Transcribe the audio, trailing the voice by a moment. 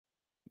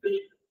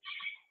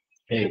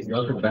Hey,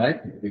 welcome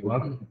back,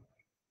 everyone.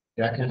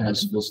 Jacqueline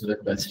has posted a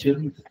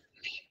question.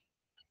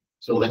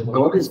 So when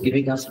God is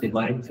giving us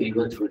divine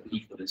favor through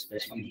people,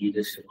 especially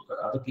leadership, but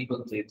other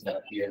people think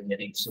that we are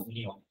getting so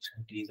many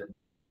opportunities and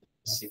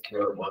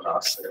secure about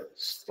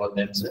ourselves, for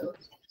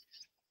themselves.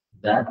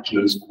 That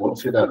case, what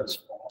should our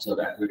response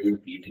or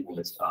attitude be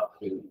towards our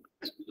failures?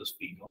 Because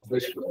we know for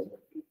sure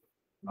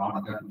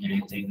not done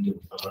anything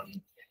to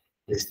earn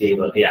this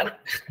favor. Yeah.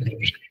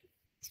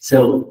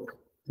 So,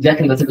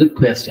 Jacqueline, that's a good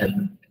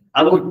question.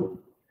 I would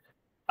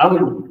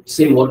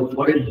say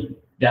what did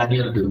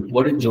Daniel do?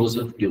 What did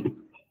Joseph do?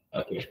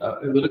 Okay,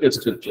 if we look at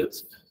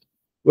scriptures.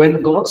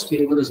 When God's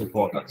favor is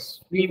upon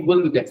us, we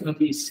will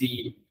definitely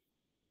see,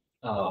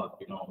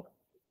 you know,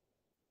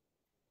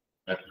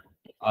 that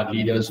our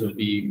leaders will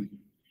be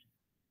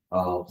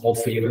more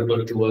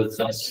favorable towards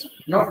us,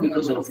 not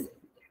because of, you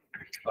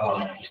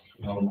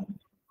know,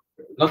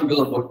 not because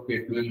of what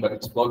we're doing, but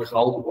it's about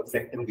how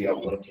effective we are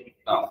working.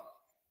 Now,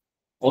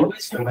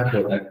 always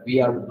remember that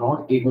we are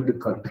not able to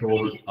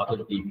control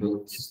other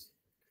people's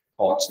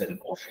thoughts and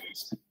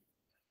emotions.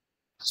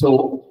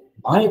 So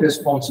my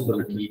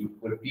responsibility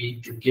would be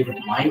to give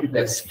my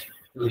best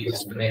to the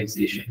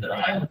organization that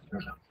I am.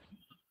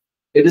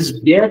 It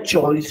is their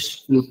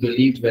choice to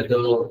believe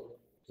whether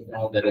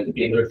there is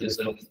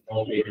favoritism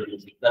or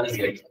favoritism. That is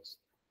their choice.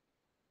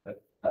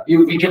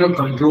 We cannot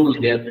control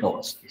their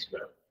thoughts as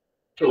well.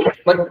 So,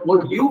 but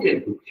what you can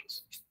do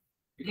is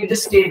you can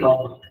just stay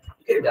normal.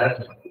 Okay,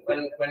 that uh,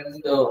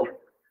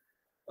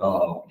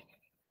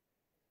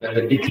 when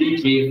the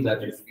decree came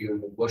that if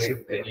you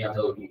worship any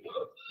other,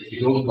 if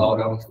you don't bow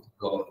down to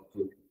God,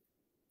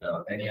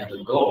 to any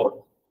other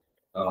god,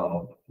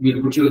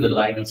 we'll put you in the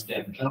lion's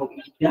den. Now,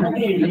 can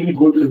he really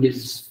go to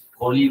his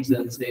colleagues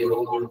and say,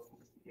 "Oh,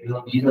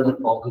 these are the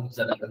problems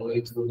that I'm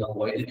going through. Now,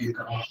 why did you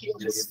come up with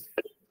this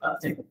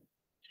thing?"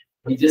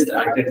 He just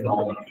acted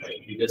normal.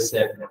 Right? He just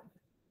said,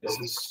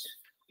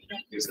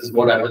 "This is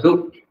what I will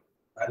do."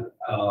 And,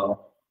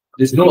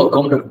 there's no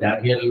account of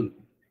Daniel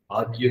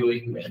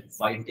arguing and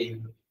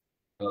fighting,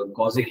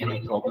 causing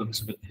any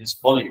problems with his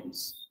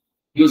colleagues.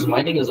 He was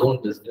minding his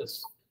own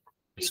business.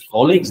 His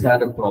colleagues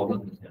had a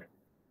problem with him.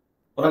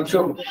 But I'm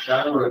sure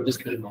Daniel would have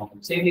just been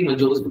normal. Same thing with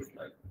Joseph.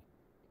 Right?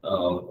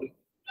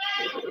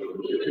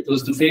 It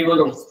was the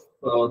favor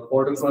of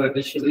Potiphar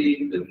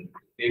initially, the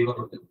favor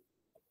of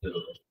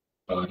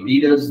the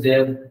leaders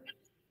there.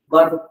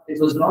 But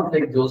it was not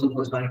like Joseph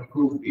was trying to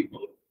prove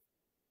people.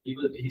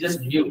 He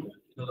just knew.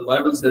 The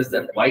Bible says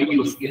that while he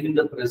was in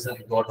the prison,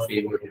 God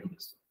favored him.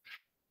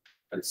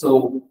 And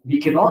so we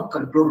cannot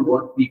control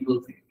what people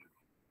think.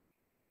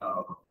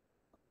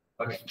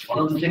 But one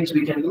of the things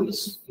we can do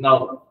is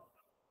now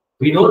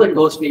we know that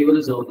God's favor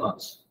is on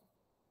us.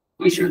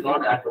 We should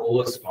not act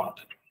over smart.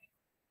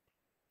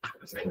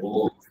 Say,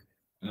 oh,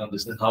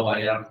 this is how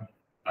I am.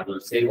 I will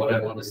say what I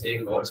want to say.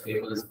 God's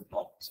favor is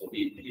on. So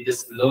we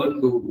just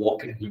learn to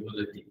walk in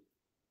humility.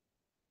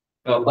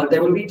 But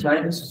there will be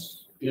times.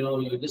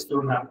 You just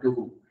don't have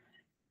to,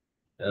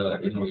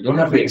 you don't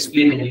have to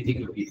explain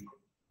anything to people.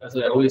 As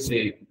I always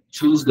say,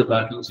 choose the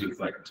battles you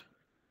fight.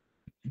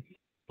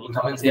 Don't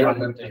come and say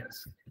 100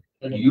 things.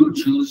 And you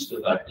choose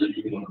the battle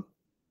you want.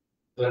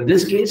 So in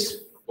this case,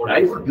 what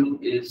I would do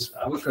is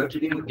I would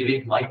continue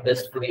giving my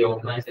best for the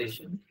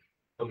organization,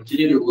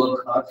 continue to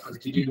work hard,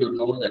 continue to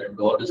know that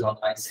God is on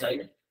my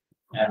side,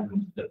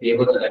 and the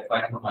favor that I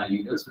find from my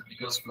leaders,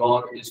 because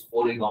God is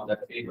pouring on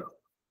that favor.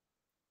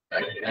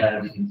 Right?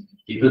 And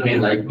people may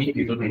like me,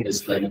 people may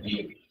dislike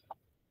me.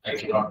 I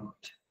cannot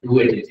do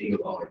anything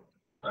about it.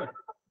 Right?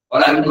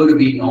 But I'm going to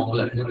be normal.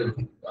 I'm going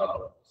to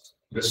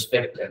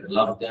respect and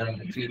love them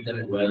and treat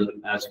them well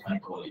as my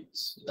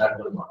colleagues. That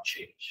will not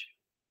change.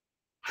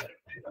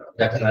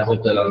 That, I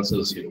hope that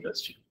answers your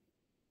question.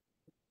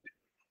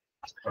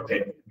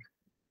 Okay.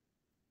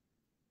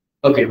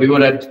 Okay, we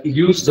would have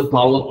used the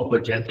power of a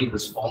gentle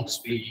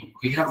response. We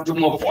have 2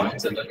 more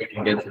points and then we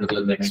can get into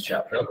the next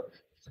chapter.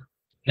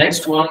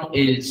 Next one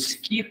is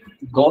keep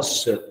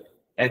gossip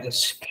and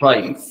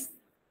strife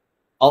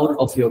out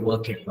of your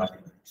work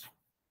environment.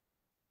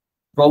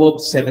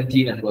 Proverbs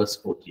 17 and verse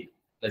 14.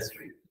 Let's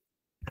read.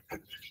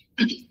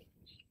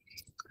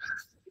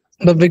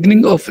 The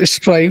beginning of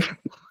strife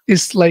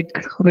is like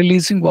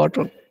releasing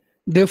water.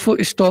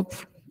 Therefore, stop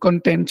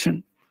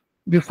contention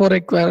before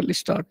a quarrel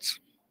starts.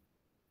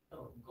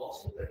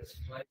 Gossip and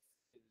strife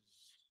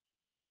is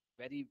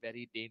very,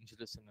 very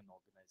dangerous in an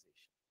organization.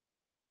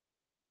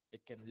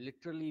 It can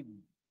literally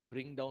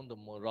bring down the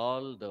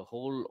morale. The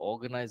whole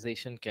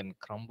organization can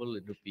crumble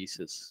into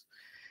pieces,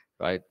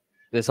 right?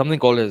 There's something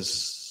called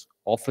as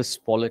office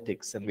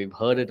politics, and we've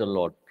heard it a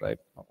lot, right?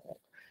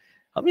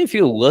 How many of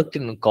you worked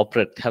in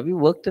corporate? Have you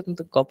worked in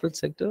the corporate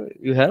sector?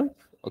 You have?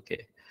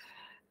 Okay.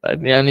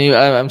 And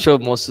I'm sure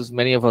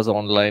many of us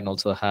online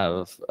also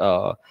have.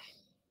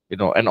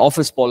 And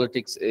office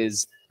politics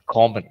is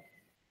common.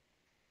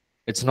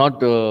 It's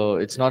not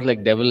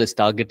like devil is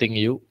targeting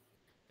you.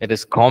 It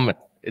is common.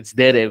 It's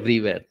there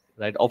everywhere,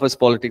 right? Office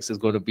politics is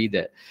going to be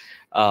there.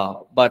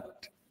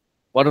 But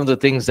one of the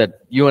things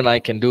that you and I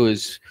can do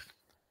is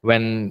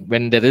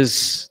when there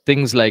is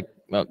things like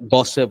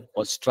gossip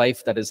or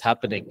strife that is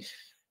happening,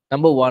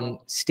 number one,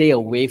 stay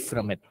away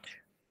from it.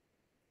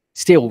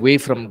 Stay away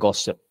from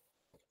gossip.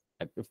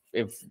 Like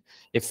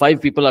if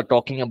five people are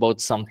talking about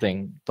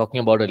something, talking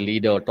about a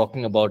leader,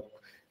 talking about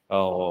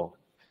uh,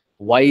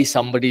 why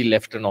somebody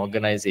left an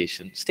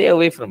organization, stay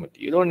away from it.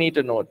 You don't need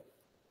to know it.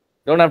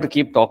 You don't have to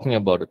keep talking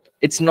about it.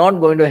 It's not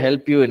going to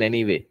help you in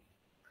any way.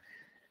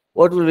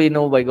 What will we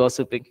know by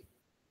gossiping?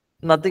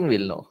 Nothing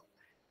we'll know.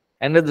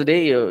 End of the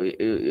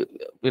day,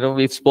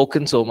 we've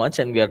spoken so much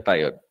and we are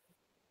tired.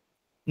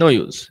 No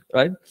use,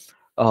 right?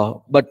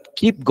 But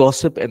keep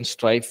gossip and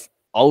strife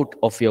out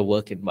of your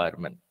work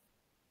environment.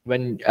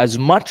 When, as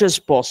much as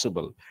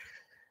possible,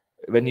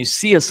 when you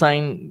see a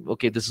sign,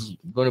 okay, this is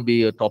going to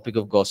be a topic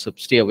of gossip,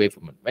 stay away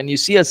from it. When you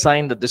see a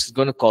sign that this is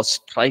going to cause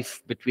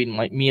strife between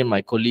me and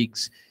my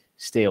colleagues,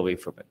 stay away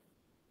from it.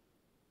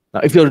 Now,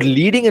 if you're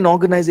leading an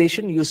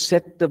organization, you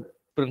set the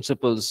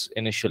principles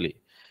initially.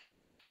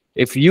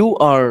 If you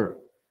are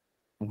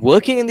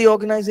working in the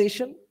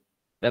organization,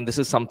 then this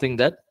is something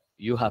that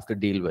you have to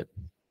deal with.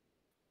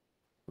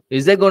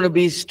 Is there going to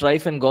be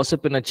strife and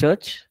gossip in a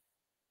church?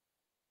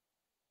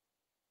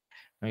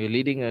 Now, you're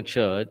leading a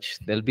church,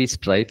 there'll be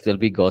strife, there'll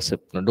be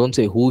gossip. Now, don't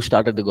say who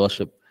started the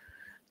gossip.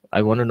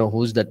 I want to know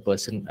who's that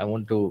person. I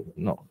want to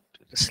know.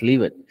 Just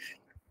leave it.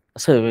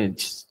 So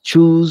just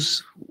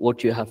choose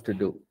what you have to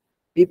do.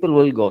 People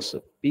will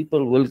gossip.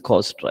 People will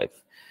cause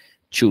strife.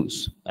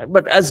 Choose.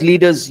 But as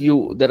leaders,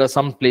 there are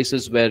some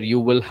places where you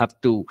will have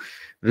to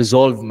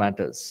resolve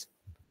matters,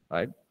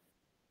 right?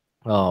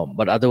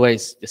 But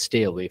otherwise, just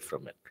stay away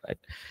from it, right?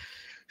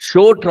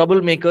 Show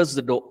troublemakers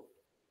the door.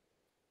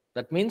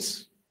 That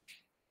means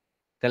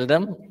tell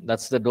them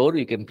that's the door,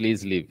 you can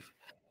please leave.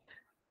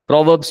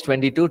 Proverbs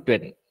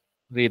 22:10.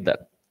 Read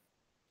that.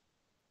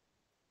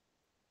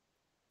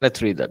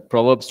 Let's read that.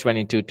 Proverbs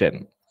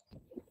 22:10.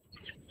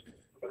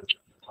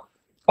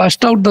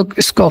 Cast out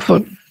the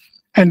scoffer,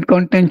 and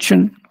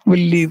contention will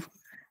leave.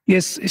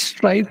 Yes,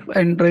 strife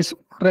and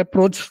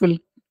reproach will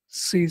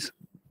cease.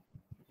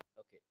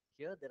 Okay,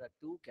 here there are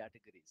two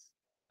categories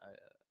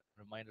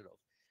reminded of.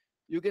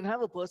 You can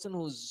have a person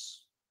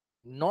who's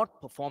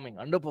not performing,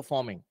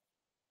 underperforming,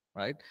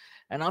 right?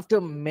 And after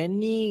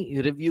many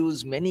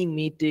reviews, many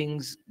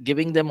meetings,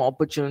 giving them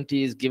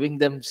opportunities, giving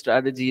them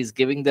strategies,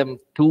 giving them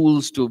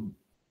tools to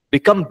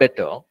become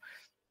better,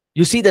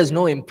 you see there's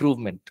no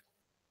improvement.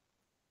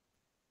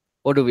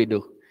 What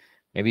do?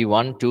 Maybe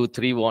 1, 2,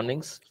 3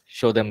 warnings,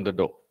 show them the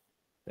door.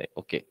 Say,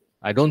 okay,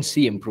 I don't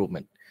see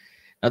improvement.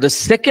 Now the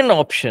second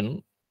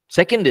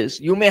is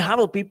you may have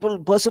a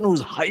person who's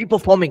high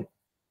performing,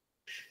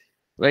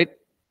 right?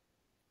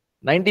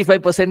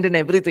 95% in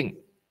everything,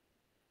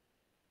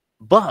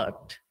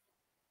 but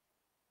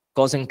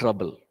causing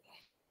trouble,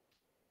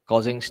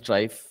 causing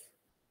strife,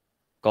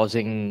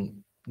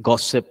 causing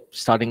gossip,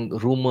 starting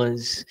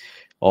rumors,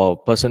 or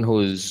person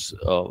who's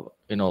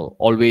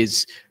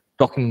always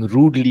talking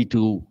rudely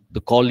to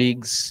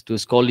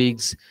his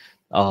colleagues,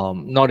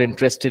 not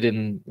interested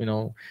in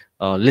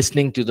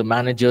listening to the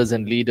managers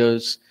and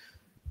leaders.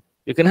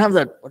 You can have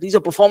that, but he's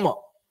a performer.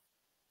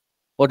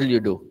 What will you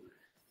do?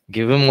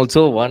 Give him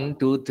also 1,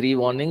 2, 3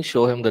 warnings,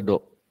 show him the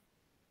door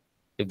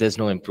if there's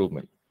no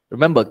improvement.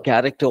 Remember,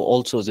 character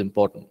also is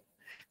important.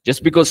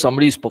 Just because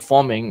somebody is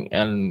performing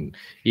and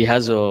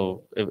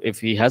if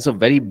he has a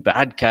very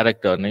bad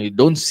character and you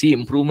don't see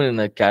improvement in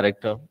that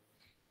character,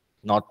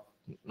 not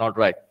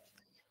right.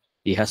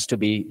 He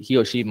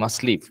or she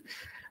must leave.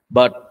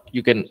 But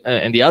you can,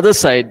 and the other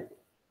side,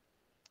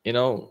 you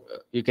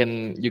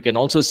can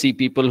also see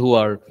people who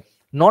are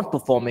not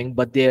performing,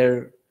 but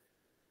they're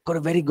got a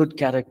very good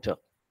character,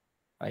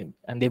 right?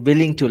 And they're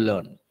willing to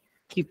learn.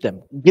 Keep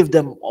them, give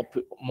them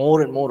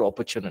more and more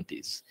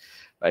opportunities,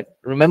 right?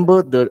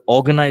 Remember, the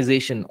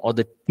organization or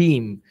the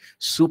team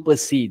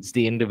supersedes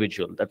the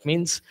individual. That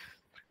means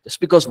just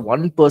because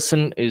one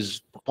person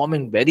is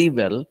performing very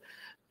well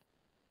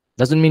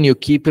doesn't mean you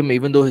keep him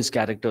even though his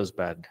character is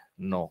bad.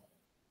 No.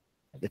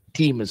 The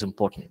team is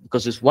important,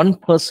 because this one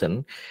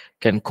person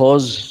can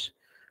cause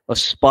a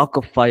spark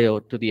of fire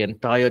to the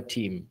entire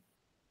team.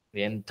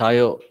 The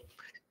entire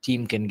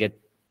team can get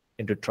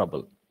into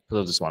trouble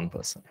because of this one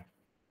person,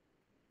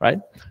 right?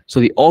 So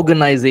the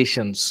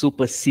organization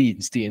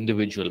supersedes the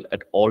individual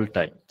at all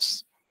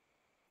times,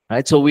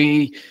 right? So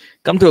we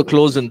come to a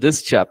close in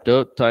this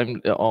chapter,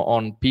 time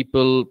on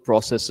people,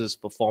 processes,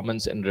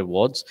 performance, and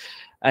rewards.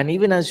 And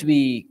even as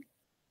we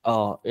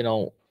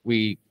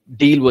we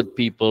deal with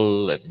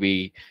people and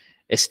we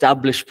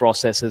establish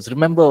processes.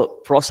 Remember,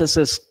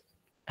 processes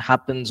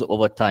happens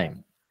over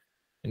time.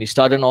 When you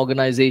start an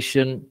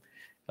organization,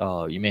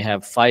 you may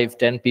have 5,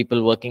 10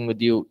 people working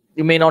with you.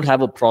 You may not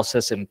have a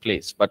process in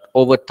place, but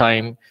over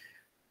time,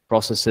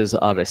 processes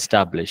are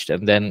established,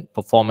 and then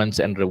performance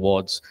and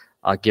rewards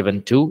are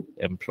given to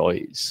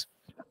employees.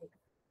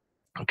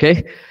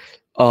 Okay,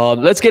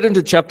 let's get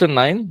into chapter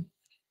 9.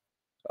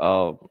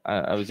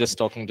 I was just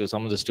talking to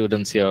some of the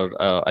students here.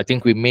 I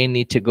think we may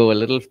need to go a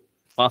little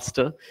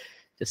faster,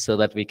 just so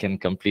that we can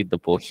complete the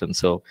portion.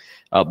 So,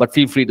 but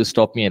feel free to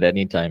stop me at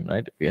any time,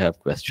 right? If you have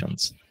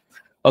questions.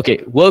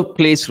 Okay,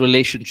 workplace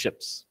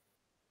relationships.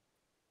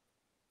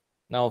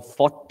 Now,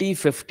 40,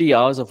 50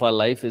 hours of our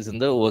life is in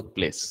the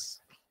workplace,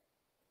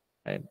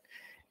 right?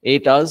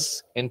 8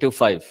 hours into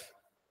 5.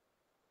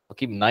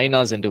 Okay, 9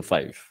 hours into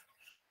 5.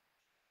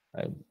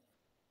 Right?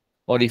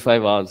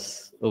 45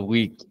 hours a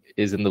week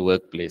is in the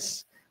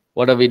workplace.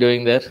 What are we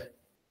doing there?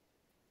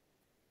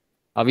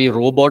 Are we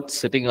robots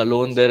sitting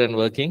alone there and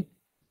working?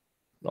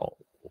 No,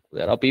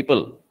 there are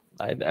people,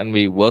 right? And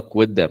we work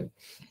with them.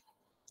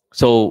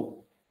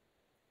 So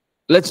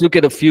let's look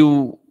at a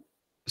few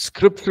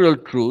scriptural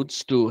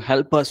truths to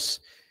help us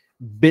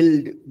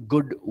build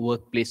good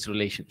workplace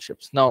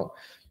relationships. Now,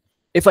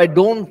 if I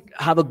don't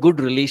have a good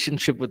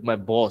relationship with my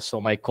boss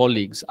or my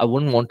colleagues, I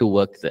wouldn't want to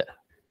work there.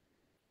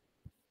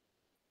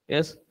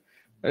 Yes?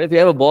 But if you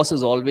have a boss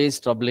who's always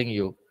troubling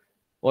you,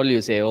 what will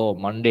you say? Oh,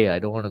 Monday, I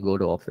don't want to go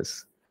to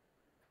office.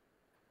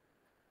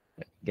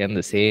 Again,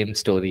 the same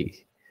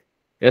story.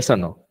 Yes or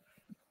no?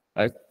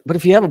 Right? But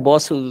if you have a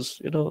boss who's,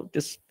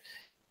 just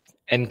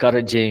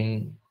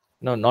encouraging,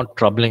 not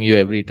troubling you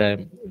every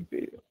time,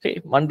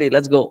 okay, Monday,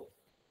 let's go.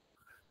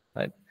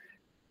 Right?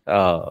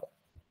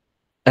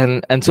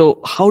 And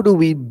so how do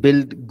we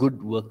build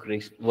good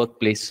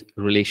workplace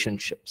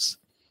relationships?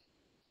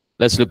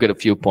 Let's look at a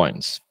few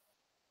points.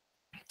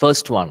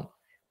 First one,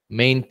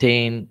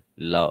 maintain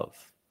love.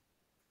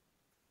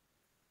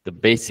 The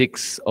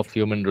basics of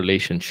human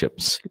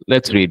relationships.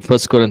 Let's read 1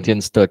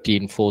 Corinthians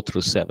 13, 4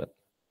 through 7.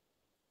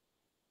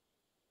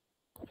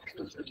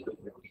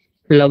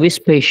 Love is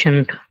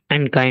patient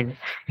and kind.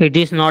 It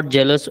is not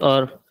jealous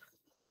or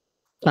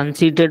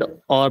conceited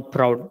or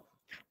proud.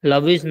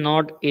 Love is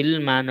not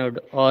ill-mannered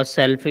or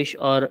selfish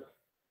or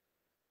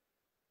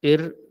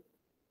ir-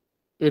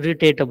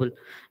 irritable.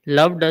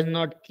 Love does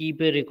not keep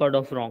a record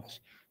of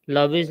wrongs.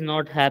 Love is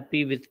not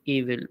happy with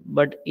evil,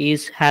 but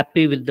is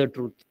happy with the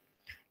truth.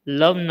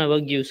 Love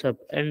never gives up,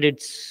 and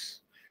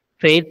its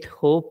faith,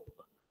 hope,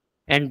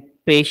 and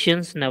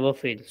patience never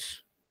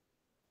fails.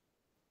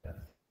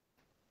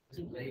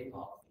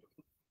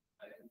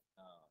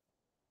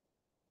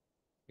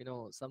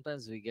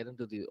 Sometimes we get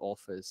into the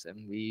office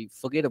and we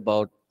forget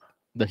about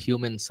the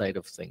human side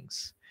of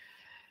things.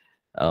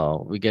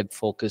 We get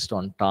focused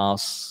on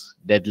tasks,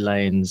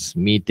 deadlines,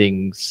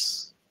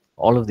 meetings,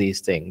 all of these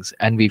things,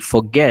 and we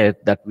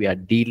forget that we are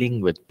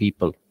dealing with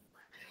people.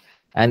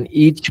 And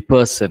each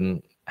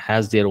person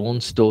has their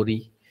own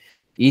story.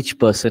 Each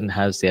person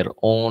has their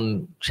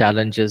own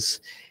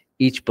challenges.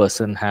 Each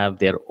person have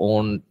their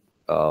own,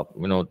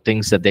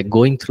 things that they're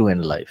going through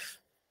in life.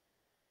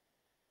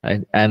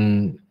 Right?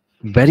 And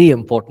very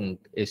important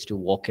is to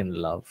walk in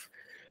love.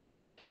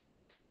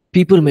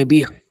 People may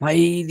be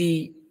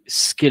highly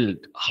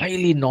skilled,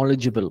 highly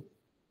knowledgeable,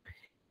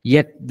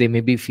 yet they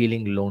may be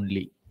feeling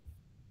lonely.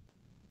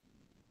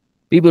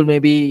 People may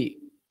be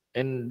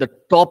in the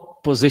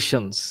top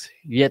positions,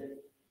 yet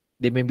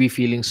they may be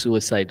feeling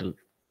suicidal.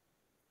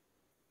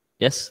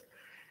 Yes?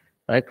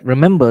 Right?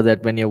 Remember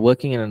that when you're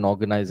working in an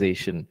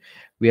organization,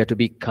 we are to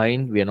be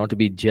kind, we are not to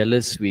be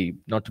jealous, we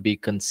not to be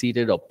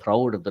conceited or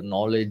proud of the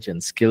knowledge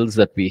and skills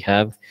that we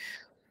have.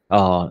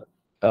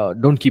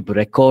 Don't keep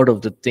record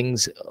of the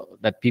things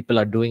that people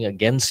are doing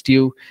against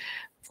you.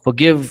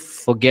 Forgive,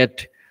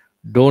 forget,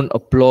 don't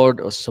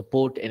applaud or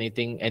support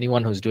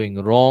anyone who's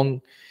doing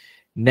wrong.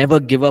 Never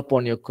give up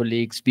on your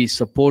colleagues. Be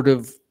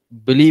supportive.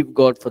 Believe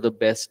God for the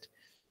best.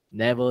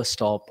 Never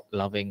stop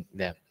loving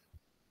them.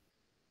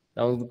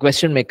 Now, the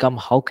question may come,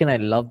 how can I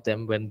love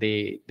them when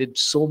they did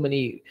so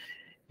many,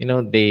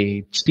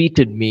 they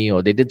cheated me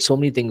or they did so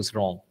many things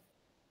wrong?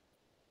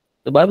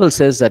 The Bible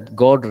says that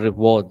God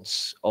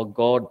rewards, or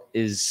God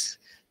is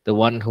the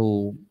one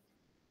who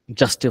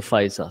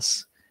justifies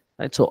us.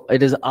 Right? So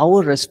it is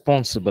our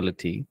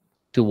responsibility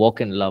to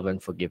walk in love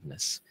and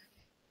forgiveness.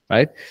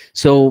 Right?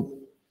 So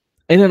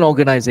in an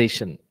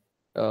organization,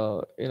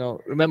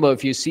 remember,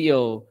 if you see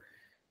a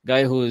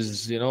guy who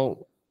is,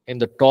 in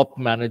the top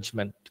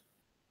management,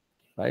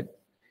 right?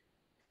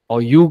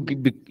 Or you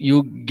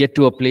get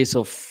to a place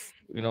of,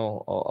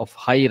 of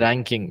high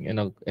ranking,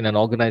 in an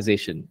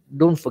organization,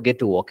 don't forget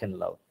to walk in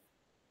love.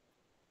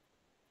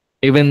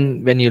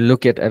 Even when you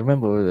look at, I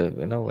remember,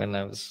 when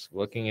I was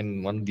working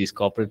in one of these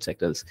corporate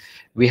sectors,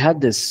 we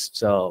had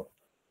this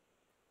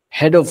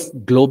head of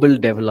global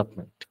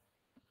development,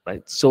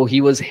 right? So he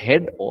was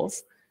head of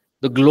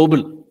the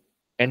global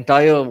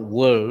entire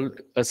world,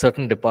 a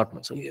certain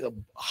department. So he's a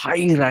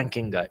high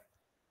ranking guy.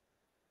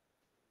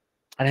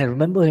 And I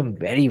remember him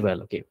very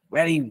well. Okay,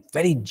 very,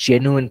 very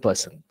genuine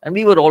person. And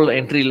we were all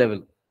entry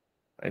level,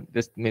 right?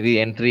 Just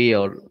maybe entry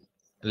or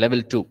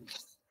level 2.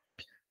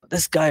 But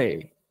this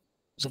guy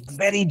was a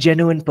very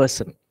genuine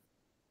person,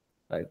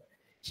 right?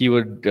 He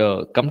would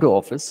come to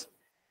office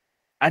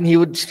and he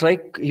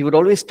would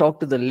always talk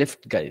to the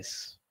lift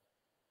guys,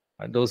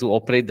 right? Those who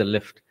operate the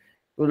lift.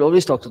 He would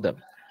always talk to them,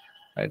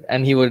 right?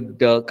 And he would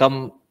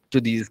come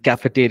to these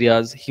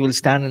cafeterias. He will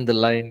stand in the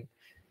line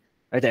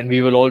right? And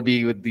we will all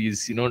be with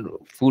these,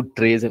 food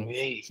trays, and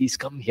hey, he's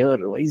come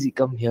here. Why is he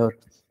come here?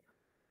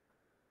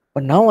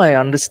 But now I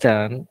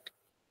understand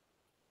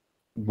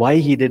why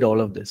he did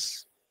all of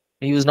this.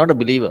 He was not a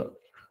believer,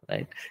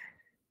 right?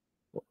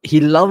 He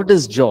loved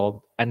his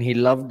job and he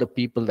loved the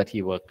people that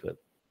he worked with.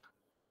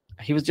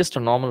 He was just a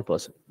normal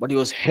person, but he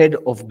was head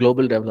of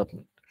global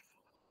development,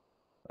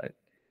 right?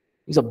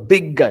 He's a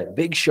big guy,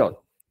 big shot,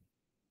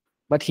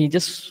 but he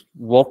just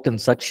walked in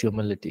such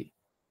humility.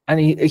 And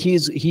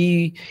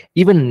he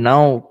even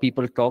now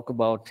people talk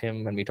about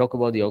him. When we talk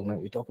about the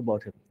organization, we talk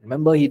about him.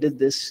 Remember, he did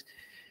this,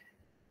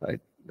 right?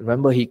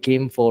 Remember, he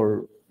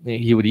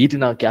would eat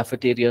in our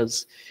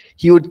cafeterias.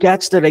 He would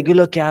catch the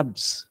regular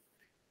cabs.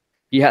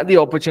 He had the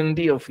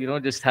opportunity of,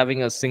 just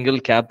having a single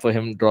cab for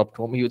him dropped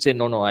home. He would say,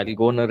 no, I'll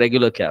go in a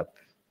regular cab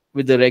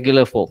with the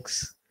regular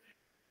folks,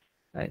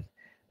 right?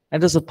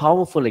 And it's a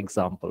powerful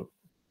example.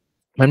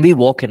 When we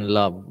walk in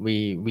love,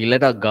 we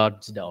let our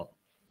guards down,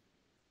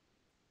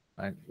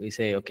 right? We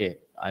say, okay,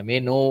 I may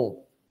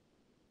know,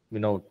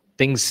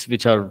 things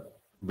which are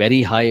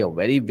very high or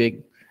very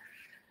big,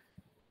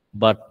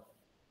 but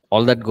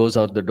all that goes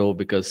out the door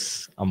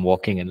because I'm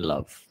walking in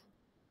love.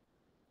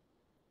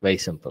 Very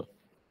simple,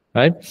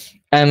 right?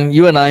 And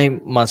you and I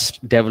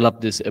must develop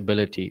this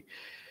ability.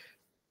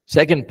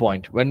 Second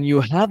point, when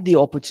you have the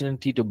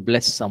opportunity to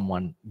bless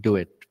someone, do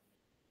it.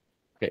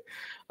 Okay,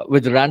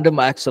 with random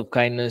acts of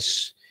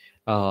kindness,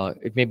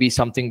 it may be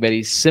something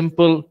very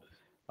simple.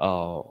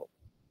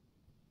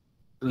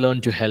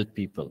 Learn to help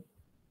people,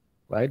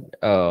 right?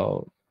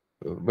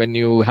 When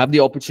you have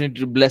the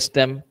opportunity to bless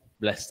them,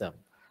 bless them.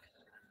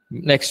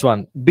 Next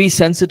one, be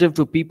sensitive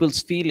to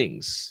people's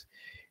feelings.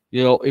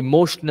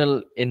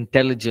 Emotional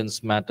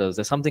intelligence matters.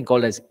 There's something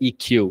called as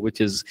EQ,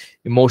 which is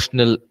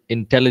emotional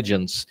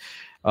intelligence.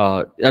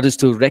 That is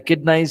to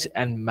recognize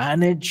and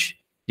manage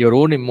your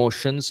own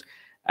emotions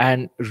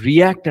and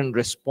react and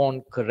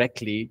respond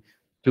correctly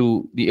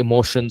to the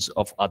emotions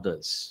of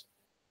others,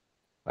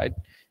 right?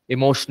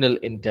 Emotional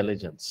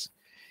intelligence.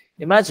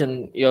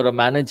 Imagine you're a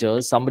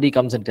manager, somebody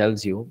comes and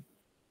tells you,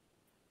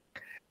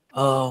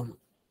 um,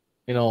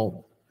 you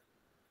know,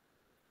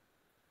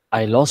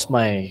 I lost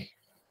my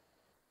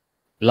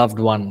loved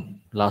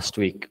one last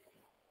week.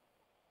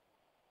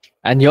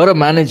 And you're a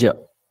manager,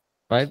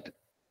 right?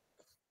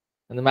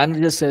 And the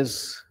manager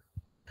says,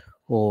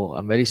 oh,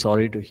 I'm very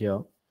sorry to hear.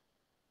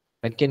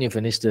 When can you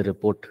finish the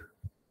report?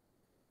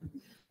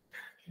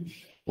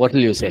 What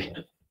will you say?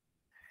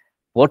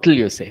 What will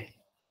you say?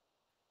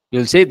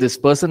 You'll say this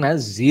person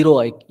has zero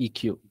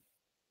EQ.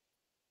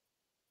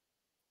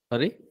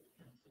 Sorry?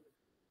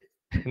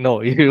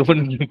 No, you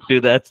wouldn't do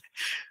that.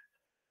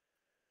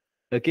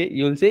 Okay,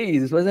 you'll say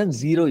this person has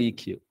zero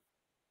EQ.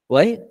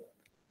 Why?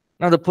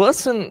 Now the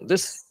person,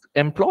 this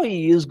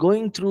employee is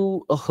going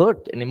through a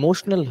hurt, an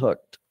emotional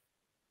hurt.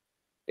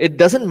 It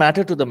doesn't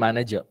matter to the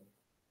manager.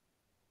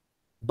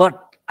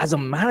 But as a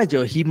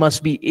manager, he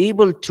must be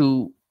able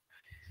to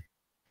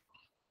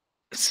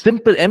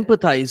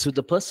empathize with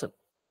the person,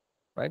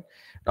 right?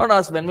 Not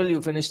ask, when will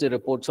you finish the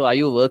report? So are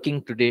you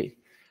working today?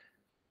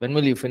 When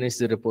will you finish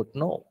the report?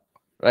 No,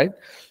 right?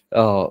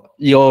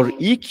 Your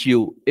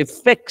EQ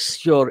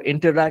affects your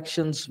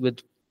interactions with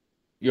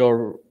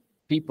your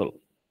people,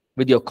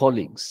 with your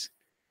colleagues,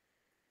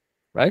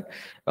 right?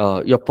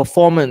 Your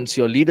performance,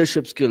 your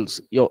leadership skills,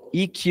 your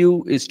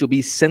EQ is to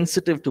be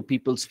sensitive to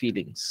people's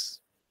feelings.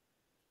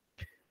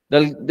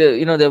 There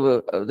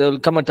will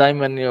come a time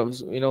when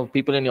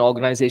people in your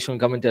organization will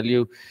come and tell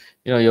you,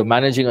 you're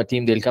managing a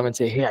team. They'll come and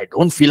say, hey, I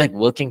don't feel like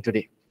working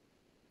today.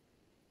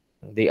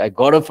 I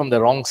got up from the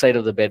wrong side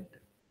of the bed.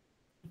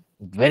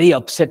 Very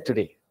upset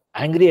today.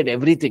 Angry at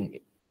everything.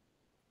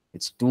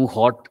 It's too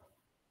hot.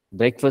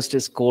 Breakfast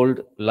is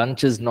cold.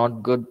 Lunch is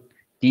not good.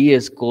 Tea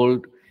is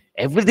cold.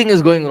 Everything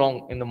is going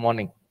wrong in the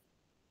morning.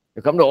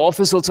 You come to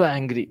office also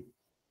angry.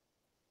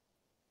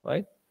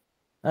 Right?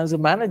 As a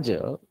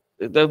manager,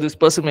 this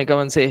person may come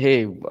and say,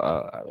 hey,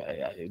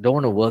 I don't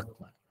want to work.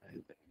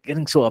 I'm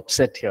getting so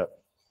upset here.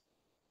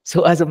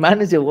 So as a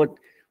manager, what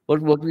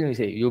do you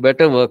say? You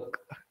better work.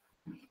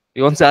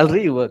 You want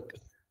salary, you work.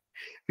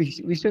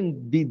 We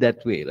shouldn't be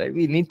that way, right?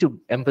 We need to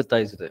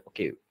empathize with it.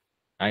 Okay,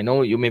 I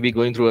know you may be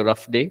going through a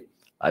rough day.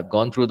 I've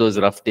gone through those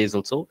rough days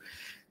also.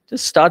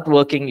 Just start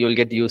working. You'll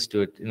get used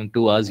to it. In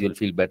 2 hours, you'll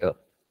feel better.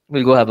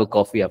 We'll go have a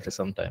coffee after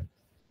some time.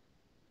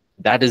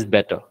 That is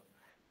better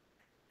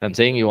than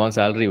saying you want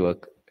salary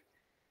work,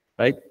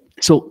 right?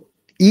 So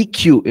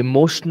EQ,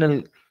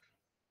 emotional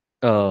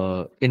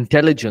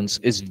intelligence,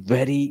 is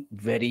very,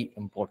 very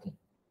important,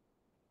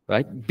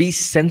 right? Be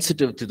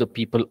sensitive to the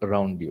people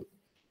around you.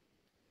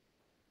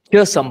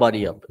 Cheer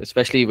somebody up,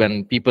 especially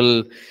when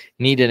people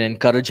need an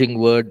encouraging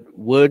word.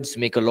 Words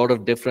make a lot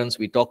of difference.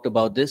 We talked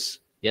about this.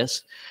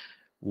 Yes,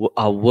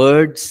 our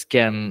words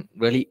can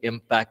really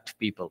impact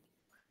people.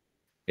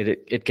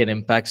 It can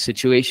impact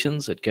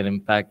situations. It can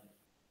impact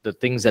the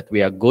things that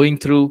we are going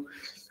through.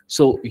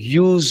 So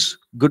use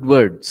good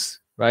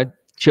words, right?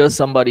 Cheer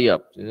somebody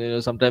up.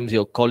 Sometimes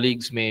your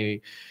colleagues may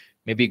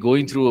be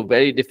going through a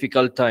very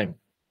difficult time.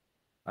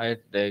 right?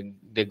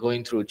 They're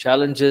going through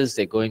challenges.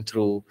 They're going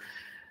through.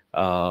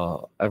 I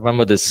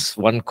remember this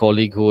one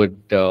colleague who had,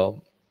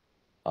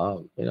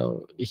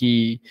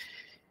 he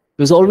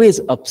was always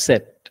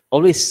upset,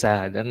 always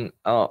sad, and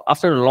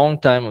after a long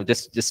time of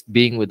just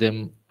being with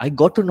him, I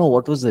got to know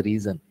what was the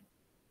reason.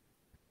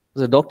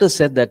 The doctor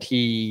said that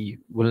he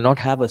will not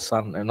have a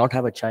son and not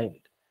have a child,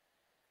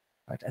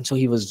 right? And so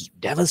he was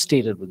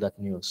devastated with that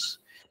news.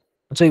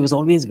 And so he was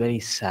always very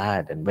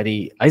sad and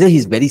either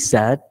he's very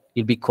sad,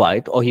 he'll be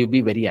quiet, or he'll be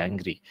very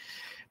angry.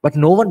 But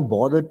no one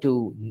bothered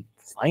to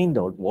find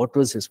out what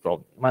was his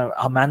problem.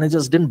 Our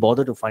managers didn't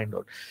bother to find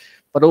out.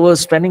 But over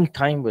spending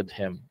time with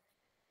him,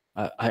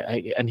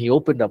 and he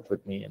opened up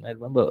with me. And I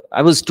remember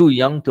I was too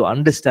young to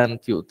understand a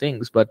few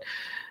things, but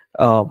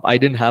I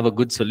didn't have a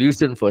good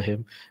solution for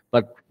him.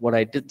 But what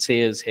I did say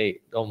is, hey,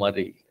 don't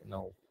worry.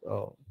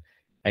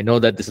 I know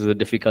that this is a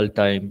difficult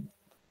time,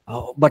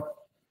 but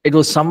it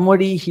was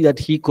somebody that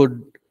he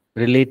could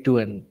relate to,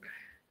 and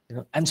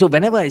so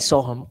whenever I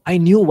saw him, I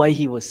knew why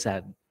he was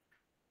sad.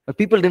 But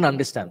people didn't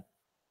understand.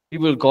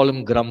 People would call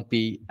him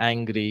grumpy,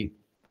 angry.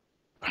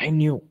 I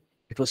knew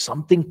it was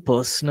something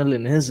personal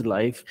in his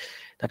life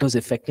that was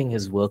affecting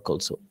his work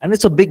also. And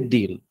it's a big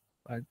deal,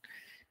 right?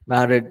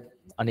 Married,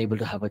 unable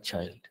to have a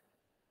child.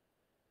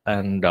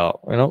 And,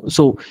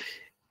 so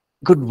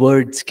good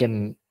words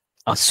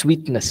are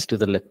sweetness to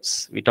the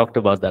lips. We talked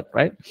about that,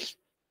 right?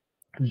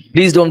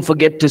 Please don't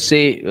forget to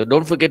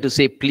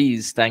say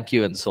please, thank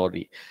you, and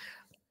sorry.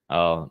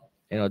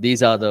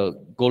 These are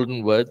the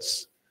golden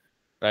words,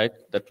 right?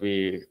 That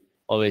we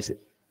always say.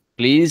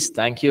 Please,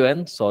 thank you,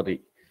 and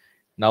sorry.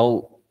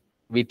 Now,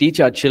 we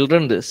teach our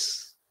children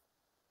this,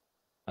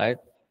 right?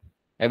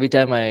 Every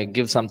time I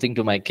give something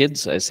to my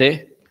kids, I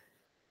say,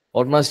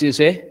 what must you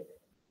say?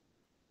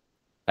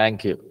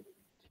 Thank you.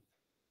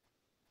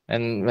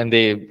 And when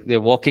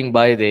they're walking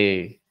by,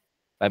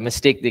 by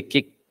mistake, they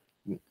kick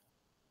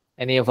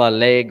any of our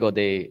leg or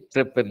they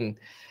trip, and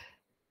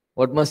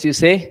what must you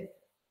say?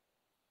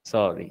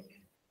 Sorry.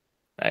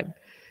 Right?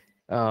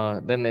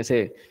 Then they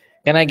say,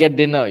 can I get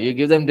dinner? You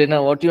give them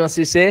dinner. What must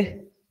you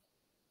say?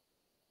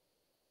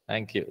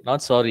 Thank you.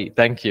 Not sorry.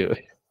 Thank you.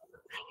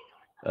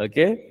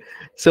 Okay.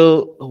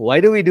 So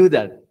why do we do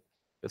that?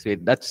 Because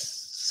that's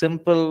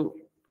simple,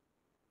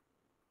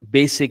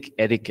 basic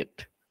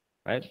etiquette,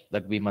 right?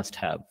 That we must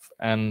have.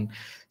 And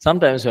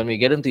sometimes when we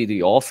get into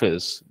the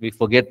office, we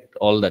forget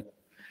all that.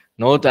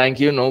 No, thank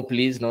you. No,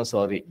 please. No,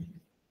 sorry.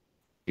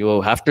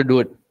 You have to do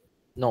it.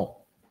 No.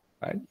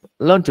 Right?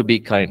 Learn to be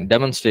kind.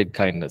 Demonstrate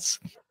kindness.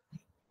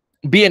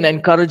 Be an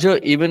encourager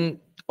even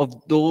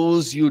of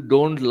those you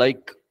don't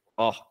like.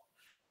 Oh,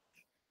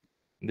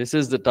 this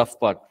is the tough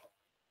part.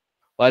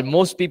 While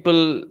most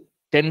people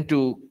tend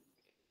to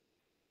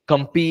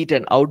compete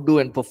and outdo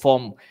and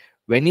perform,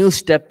 when you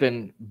step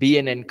in, be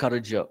an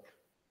encourager.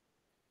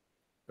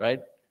 Right?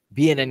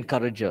 Be an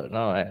encourager.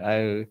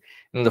 No,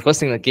 the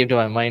first thing that came to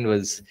my mind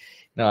was,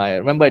 I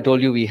remember I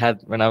told you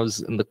when I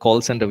was in the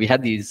call center, we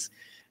had these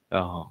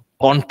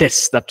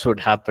contests that would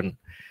happen,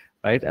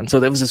 right? And so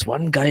there was this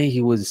one guy,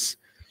 he was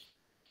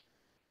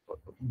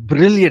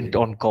brilliant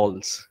on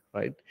calls,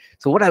 right?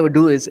 So what I would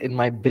do is, in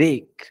my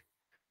break,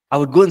 I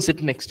would go and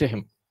sit next to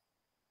him.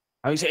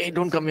 I would say, hey,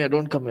 don't come here,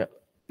 don't come here.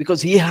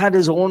 Because he had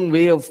his own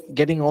way of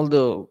getting all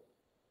the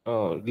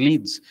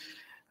leads.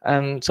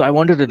 And so I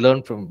wanted to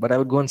learn from him, but I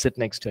would go and sit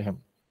next to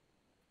him.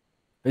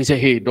 He'd say,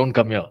 hey, don't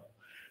come here.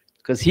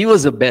 Because he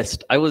was the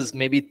best. I was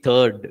maybe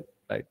third,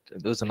 right?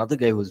 There was another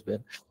guy who was there.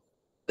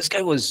 This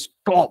guy was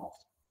top,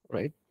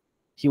 right?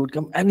 He would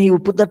come and he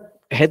would put that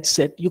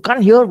headset. You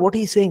can't hear what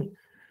he's saying.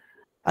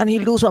 And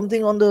he'll do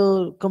something on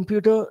the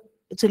computer.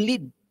 It's a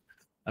lead.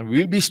 And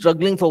we'll be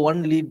struggling for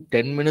one lead.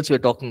 10 minutes we're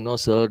talking. No,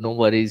 sir, no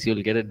worries.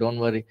 You'll get it. Don't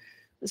worry.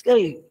 This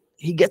guy,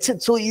 he gets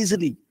it so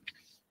easily.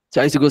 So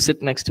I used to go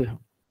sit next to him.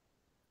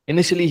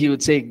 Initially, he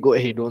would say, go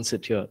ahead, don't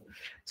sit here.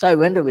 So I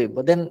went away.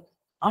 But then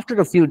after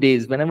a few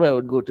days, whenever I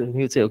would go to him,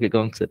 he would say, okay,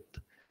 go and sit.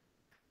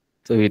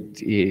 So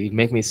he'd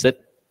make me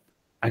sit.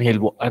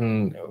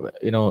 And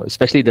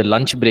especially the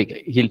lunch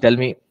break, he'll tell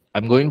me,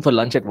 I'm going for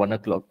lunch at 1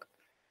 o'clock.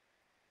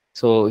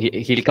 So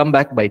he'll come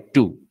back by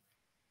 2,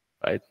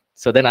 right?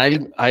 So then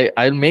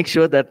I'll make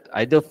sure that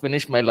I either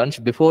finish my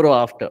lunch before or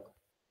after,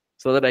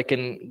 so that I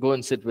can go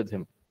and sit with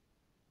him.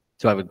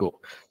 So I would go,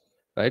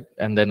 right?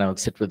 And then I would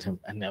sit with him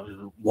and I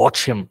would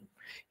watch him.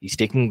 He's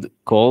taking the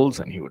calls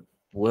and he would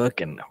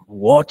work and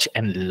watch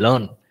and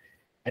learn.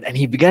 And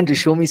he began to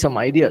show me some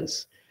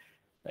ideas,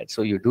 right?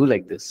 So you do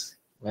like this.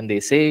 When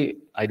they say,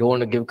 I don't want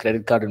to give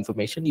credit card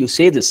information, you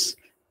say this,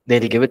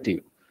 they'll give it to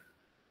you.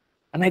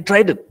 And I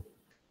tried it.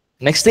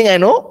 Next thing I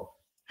know,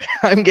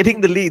 I'm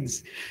getting the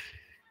leads.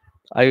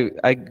 I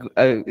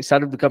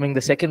started becoming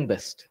the second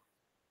best.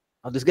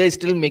 Now this guy is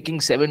still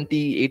making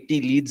 70,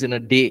 80 leads in a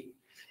day.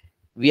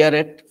 We are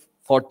at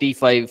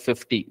 45,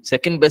 50.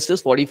 Second best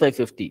is 45,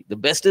 50. The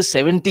best is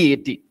 70,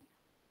 80.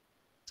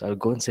 So I'll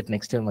go and sit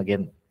next to him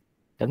again.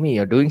 Tell me,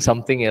 you're doing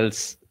something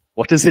else.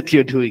 What is it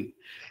you're doing?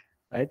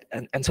 Right?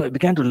 And so I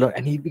began to learn,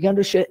 and he began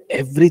to share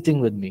everything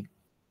with me.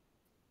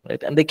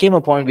 Right? And there came a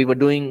point we were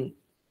doing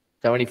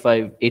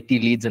 75, 80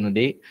 leads in a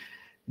day.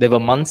 There were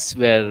months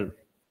where,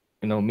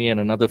 me and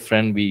another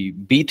friend, we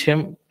beat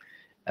him.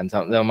 And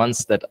there were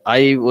months that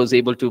I was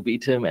able to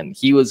beat him, and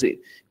it was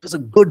a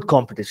good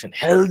competition,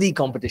 healthy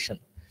competition.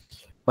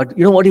 But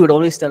you know what he would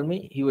always tell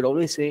me? He would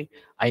always say,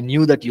 I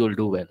knew that you'll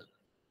do well.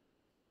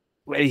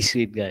 Very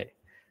sweet guy.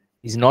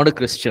 He's not a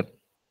Christian.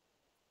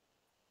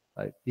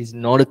 Right? He's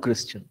not a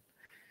Christian.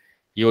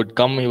 He would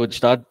come, he would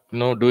start,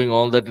 doing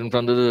all that in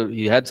front of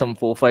he had some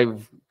 4 or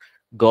 5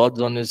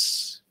 gods on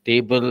his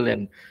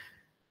table,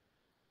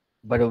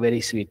 but a very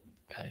sweet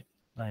guy.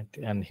 Right?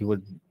 And he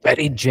would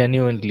very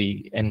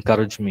genuinely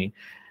encourage me.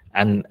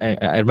 And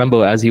I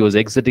remember as he was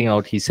exiting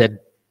out, he said,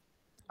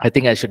 I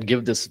think I should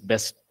give this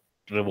best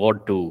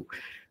reward to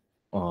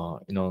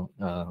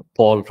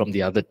Paul from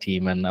the other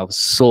team. And I was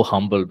so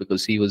humbled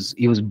because he was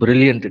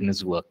brilliant in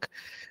his work,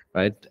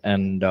 right?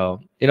 And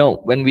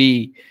when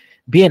we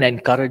be an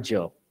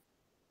encourager,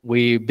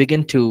 we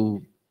begin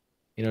to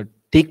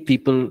take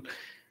people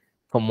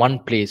from one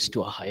place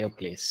to a higher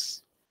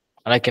place.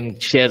 And I can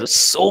share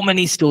so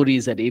many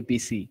stories at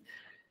APC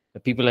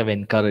that people have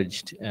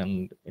encouraged,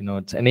 and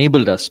it's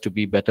enabled us to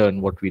be better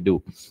in what we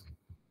do,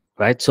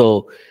 right?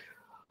 So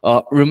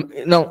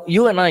now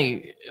you and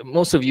I,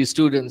 most of you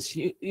students,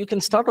 you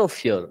can start off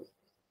here.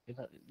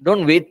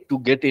 Don't wait to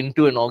get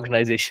into an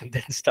organization,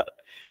 then start.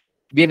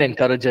 Be an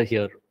encourager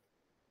here.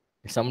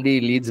 If somebody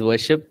leads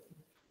worship,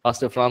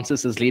 Pastor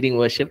Francis is leading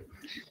worship,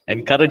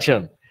 encourage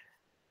him,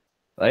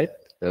 right?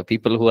 The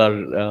people who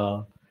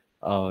are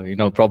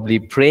probably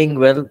praying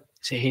well,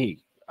 say, hey,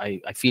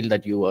 I feel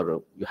that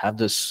you have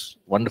this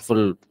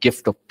wonderful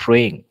gift of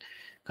praying.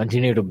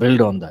 Continue to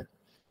build on that.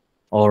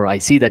 Or I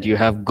see that you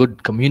have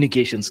good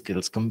communication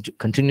skills.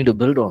 Continue to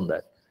build on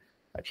that.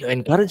 Right? You're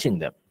encouraging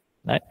them.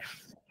 Right?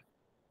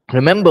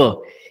 Remember,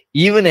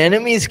 even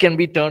enemies can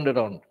be turned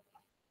around.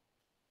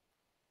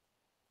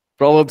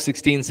 Proverbs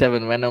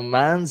 16:7. When a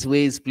man's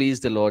ways please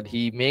the Lord,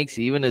 he makes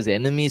even his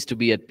enemies to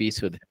be at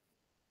peace with him.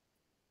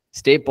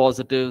 Stay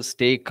positive,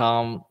 stay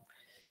calm,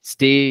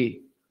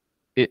 stay,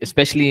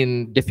 especially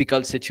in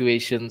difficult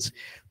situations,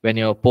 when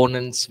your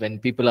opponents, when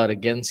people are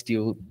against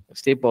you,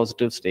 stay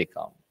positive, stay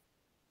calm.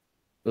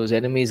 Those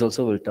enemies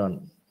also will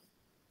turn,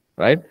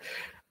 right?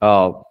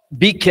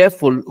 Be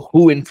careful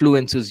who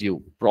influences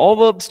you.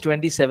 Proverbs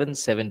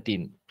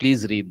 27:17.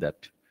 Please read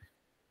that.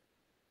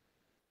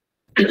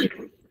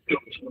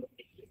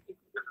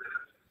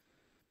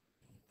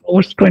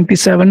 Proverbs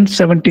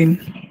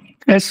 27:17.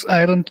 As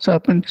iron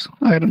sharpens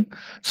iron,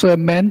 so a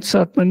man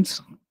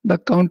sharpens the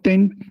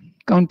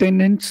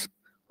countenance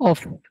of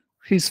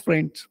his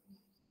friend.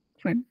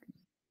 1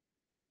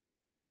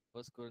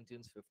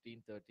 Corinthians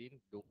 15:13.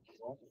 Don't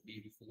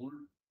be fooled.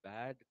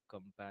 Bad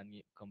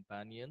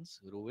companions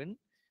ruin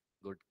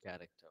good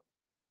character.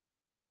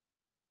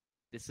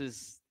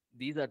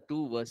 These are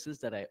 2 verses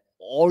that I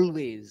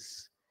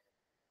always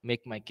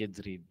make my kids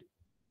read.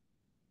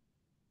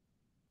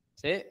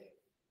 Say,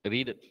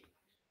 read it.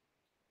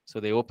 So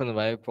they open the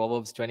Bible,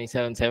 Proverbs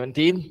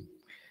 27:17.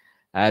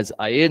 As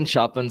iron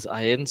sharpens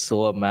iron,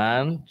 so a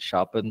man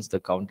sharpens the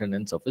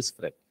countenance of his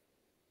friend.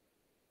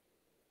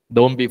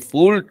 Don't be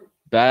fooled.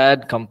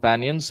 Bad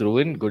companions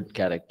ruin good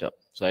character.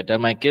 So I tell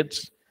my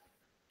kids,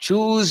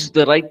 choose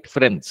the right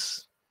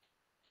friends.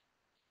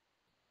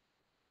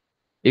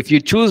 If you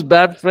choose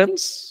bad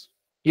friends,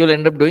 you'll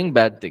end up doing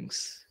bad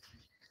things.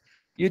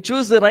 You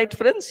choose the right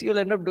friends, you'll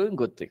end up doing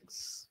good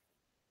things.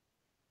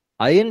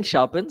 Iron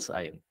sharpens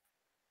iron.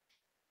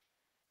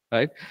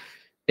 Right?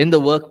 In the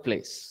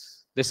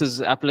workplace, this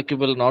is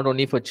applicable not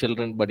only for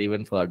children, but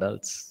even for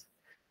adults.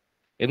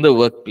 In the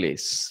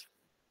workplace,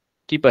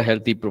 keep a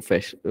healthy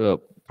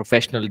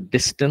professional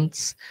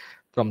distance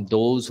from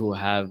those who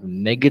have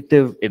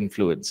negative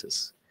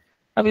influences.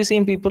 Have you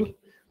seen people?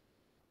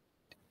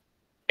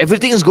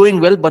 Everything is going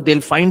well, but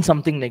they'll find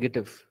something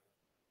negative.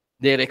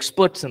 They're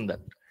experts in that.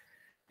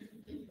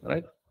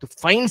 Right? To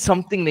find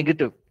something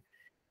negative.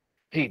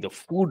 Hey, the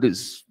food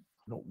is,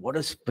 what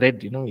a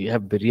spread. You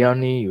have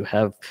biryani, you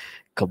have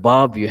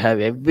kebab, you have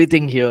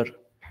everything here.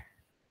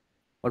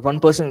 But one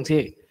person will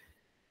say,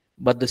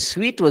 but the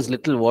sweet was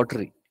little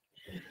watery.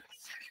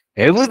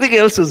 Everything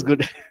else is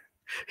good.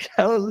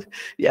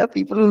 Yeah,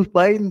 people will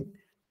find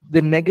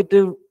the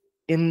negative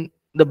in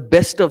the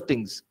best of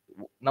things.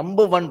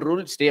 Number 1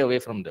 rule, stay away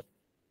from them.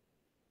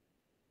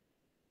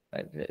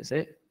 Right? They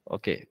say,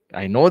 okay,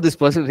 I know this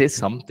person says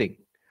something,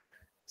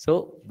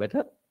 so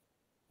better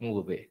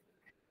move away.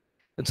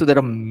 And so there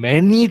are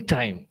many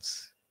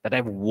times that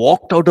I've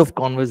walked out of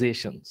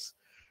conversations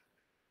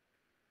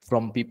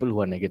from people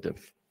who are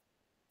negative.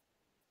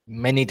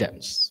 Many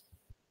times.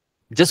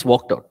 Just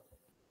walked out.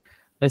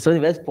 I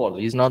said, where's Paul?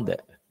 He's not there.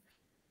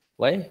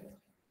 Why?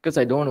 Because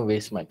I don't want to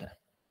waste my time.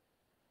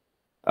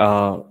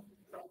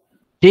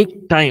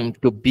 Take time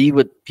to be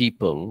with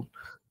people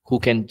who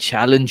can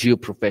challenge you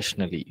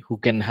professionally, who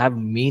can have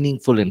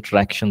meaningful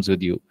interactions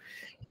with you.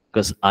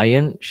 Because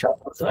iron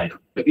sharpens iron.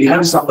 If you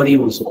have somebody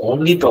who's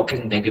only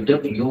talking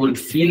negative, you will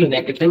feel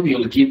negative, you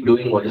will keep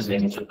doing what is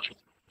negative.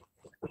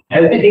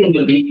 Everything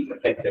will be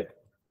affected.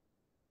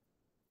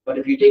 But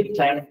if you take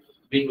time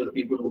being with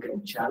people who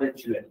can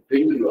challenge you and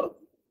build you up,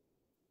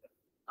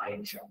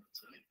 iron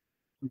sharpens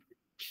iron.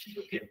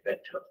 You get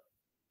better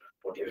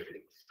what you're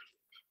doing.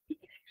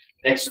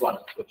 Next one.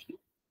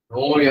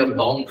 Know your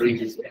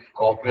boundaries and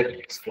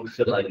corporate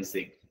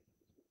socializing.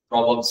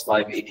 Proverbs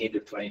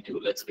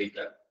 5:18-22. Let's read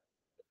that.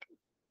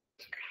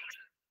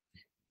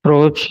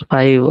 Proverbs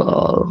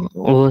 5,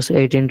 verse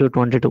 18 to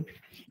 22.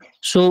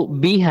 So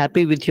be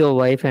happy with your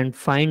wife and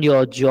find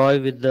your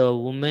joy with the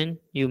woman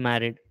you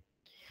married.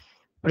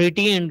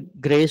 Pretty and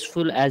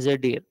graceful as a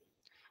deer.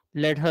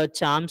 Let her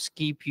charms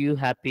keep you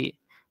happy.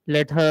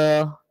 Let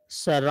her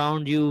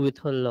surround you with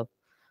her love.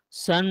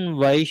 Son,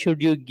 why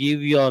should you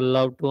give your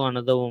love to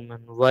another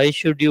woman? Why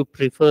should you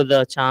prefer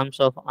the charms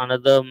of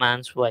another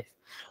man's wife?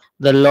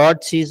 The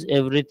Lord sees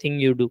everything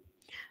you do.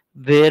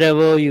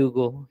 Wherever you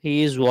go,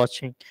 He is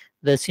watching.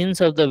 The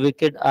sins of the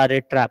wicked are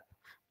a trap.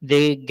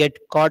 They get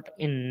caught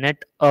in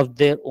net of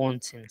their own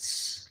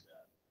sins.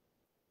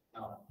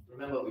 Now,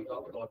 remember we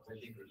talked about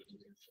building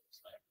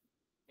relationships.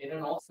 Right? In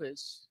an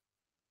office,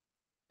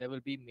 there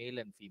will be male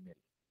and female.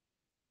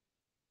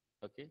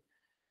 Okay.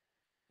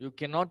 You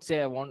cannot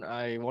say I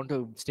want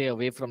to stay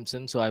away from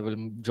sin, so I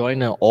will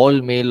join an all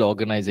male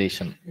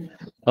organization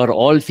or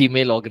all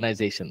female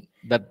organization.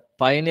 That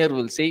pioneer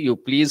will say, you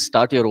please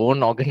start your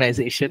own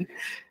organization,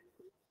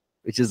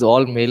 which is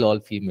all male, all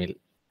female.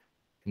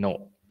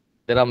 No.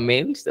 There are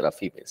males, there are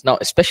females. Now,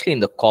 especially in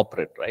the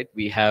corporate, right?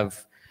 We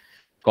have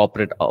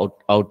corporate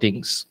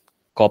outings,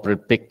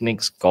 corporate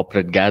picnics,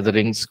 corporate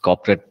gatherings,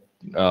 corporate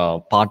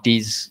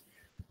parties.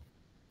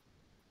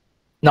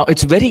 Now,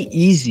 it's very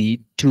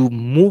easy to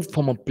move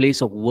from a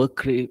place of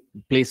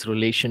workplace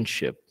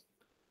relationship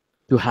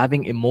to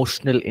having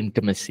emotional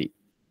intimacy.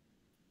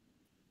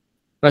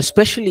 Now,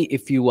 especially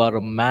if you are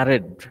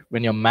married,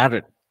 when you're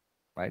married,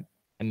 right?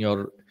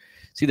 And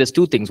see, there's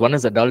two things. One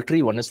is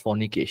adultery, one is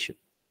fornication.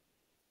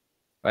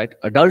 Right?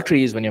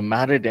 Adultery is when you're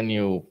married and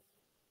you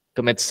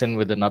commit sin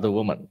with another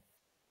woman.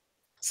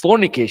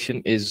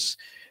 Fornication is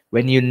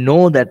when you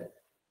know that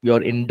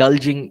you're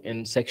indulging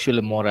in sexual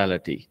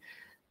immorality.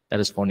 That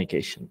is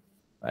fornication.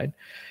 Right?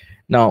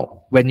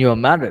 Now, when you are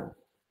married,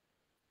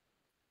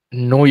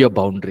 know your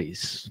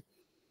boundaries.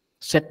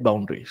 Set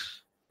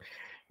boundaries.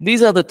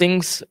 These are the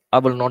things I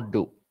will not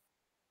do.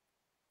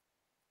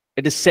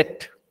 It is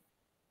set.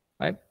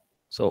 Right?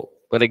 So,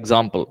 for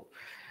example,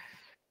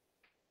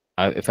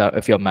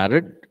 if you're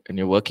married and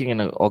you're working in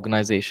an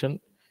organization,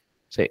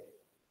 say,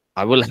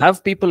 I will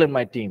have people in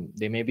my team.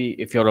 They may be,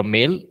 if you're a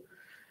male,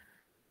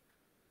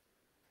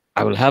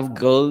 I will have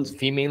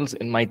females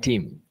in my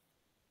team.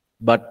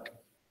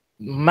 But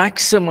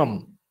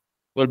maximum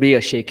will be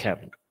a shake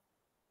hand.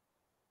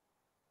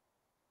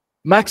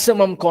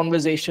 Maximum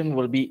conversation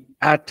will be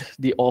at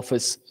the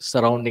office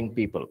surrounding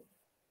people.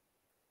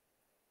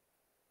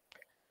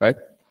 Right?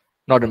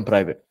 Not in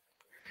private.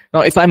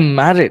 Now, if I'm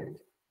married,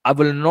 I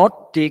will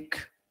not take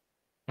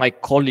my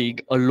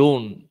colleague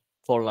alone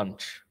for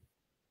lunch.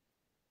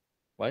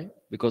 Why?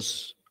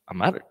 Because I'm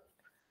married.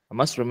 I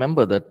must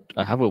remember that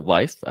I have a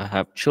wife, I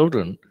have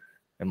children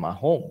in my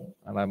home,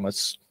 and I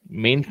must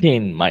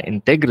maintain my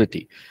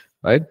integrity.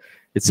 Right?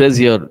 It says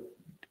here,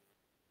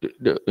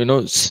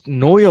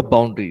 know your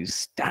boundaries,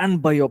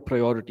 stand by your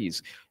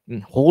priorities,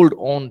 and hold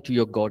on to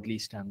your godly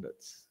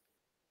standards.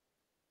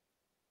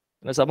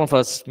 Some of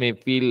us may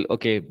feel,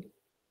 okay,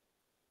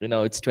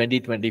 it's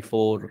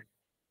 2024.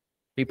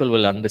 People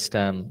will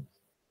understand.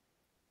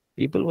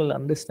 People will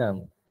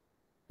understand.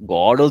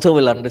 God also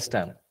will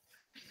understand.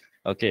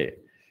 Okay.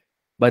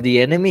 But the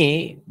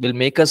enemy will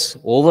make us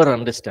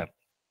over-understand.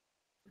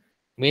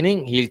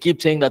 Meaning, he'll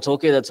keep saying, that's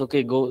okay,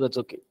 go, that's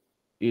okay.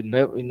 You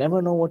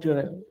never know what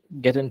you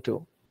get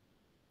into.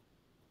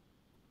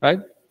 Right?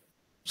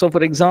 So,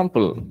 for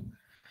example,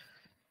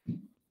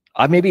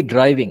 I may be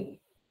driving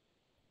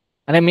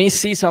and I may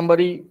see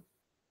somebody,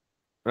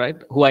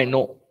 right, who I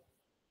know.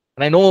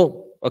 And I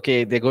know,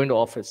 okay, they're going to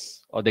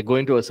office or they're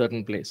going to a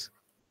certain place.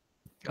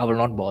 I will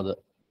not bother.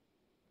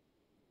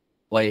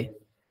 Why?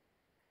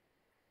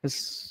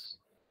 It's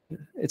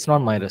not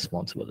my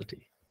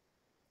responsibility.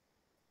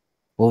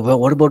 Oh,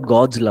 well, what about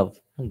God's love?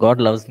 God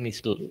loves me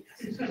still.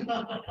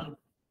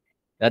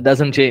 That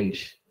doesn't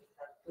change.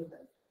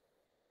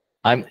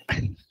 I'm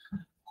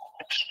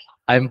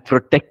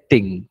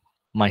protecting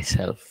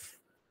myself.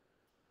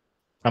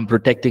 I'm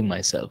protecting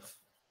myself,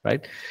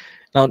 right?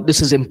 Now,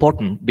 this is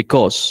important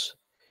because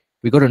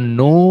we got to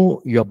know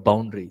your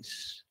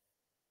boundaries.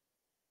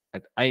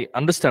 I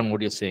understand what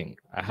you're saying.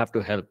 I have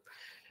to help,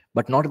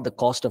 but not at the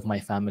cost of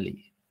my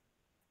family.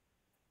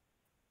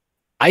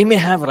 I may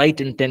have right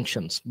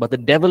intentions, but the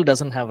devil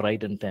doesn't have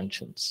right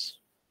intentions.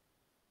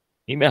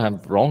 He may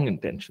have wrong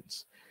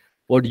intentions.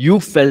 What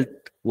you felt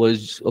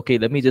was, okay,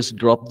 let me just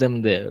drop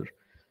them there.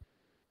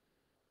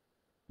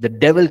 The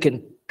devil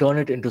can turn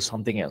it into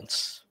something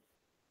else.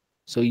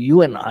 So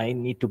you and I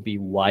need to be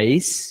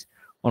wise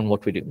on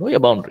what we do. Know your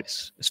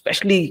boundaries.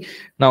 Especially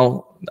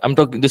now, I'm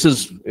talking, this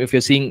is, if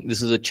you're seeing,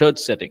 this is a church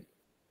setting.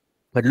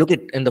 But look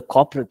at in the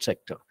corporate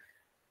sector.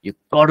 You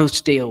got to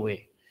stay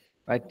away.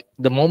 right?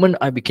 The moment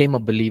I became a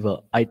believer,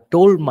 I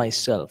told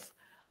myself,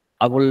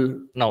 I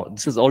will, now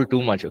this is all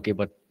too much, okay,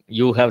 but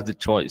you have the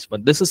choice.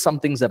 But this is some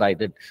things that I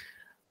did.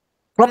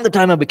 From the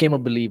time I became a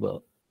believer,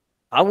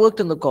 I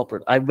worked in the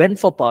corporate. I went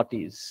for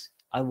parties.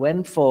 I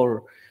went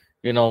for,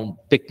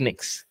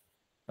 picnics,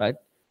 right?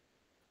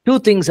 Two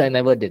things I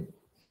never did.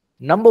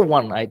 Number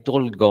one, I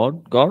told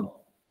God,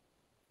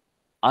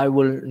 I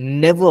will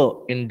never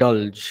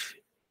indulge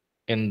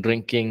in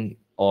drinking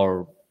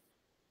or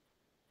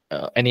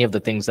any of the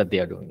things that they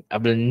are doing. I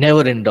will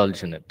never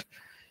indulge in it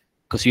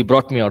because you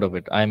brought me out of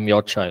it. I am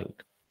your child.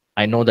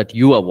 I know that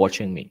you are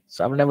watching me.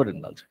 So I will never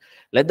indulge.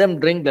 Let them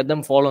drink, let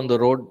them fall on the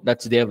road.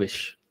 That's their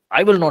wish.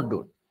 I will not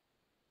do it.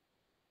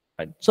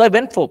 Right? So I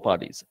went for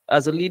parties.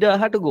 As a leader, I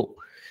had to go.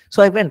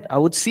 So I went. I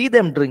would see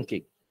them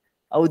drinking.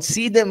 I would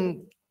see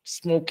them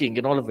smoking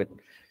and all of it.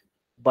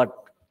 But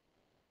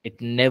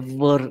it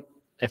never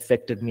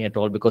affected me at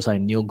all because I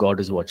knew God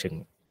is watching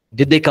me.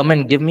 Did they come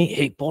and give me,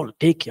 hey, Paul,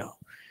 take here.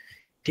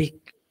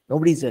 Take.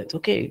 Nobody's there. It's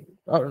okay.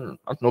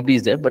 Not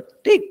nobody's there,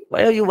 but take.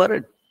 Why are you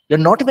worried? You're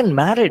not even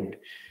married.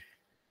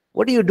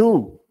 What do you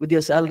do with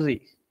your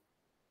salary?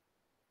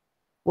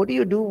 What do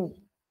you do?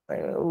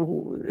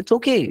 It's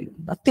okay.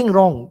 Nothing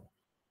wrong.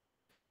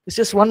 It's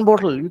just one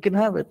bottle. You can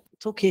have it.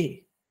 It's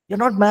okay. You're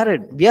not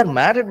married. We are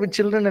married with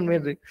children and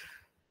married.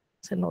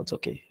 I said, no, it's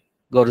okay.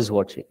 God is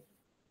watching.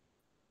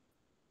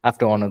 I have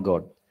to honor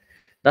God.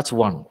 That's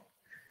one.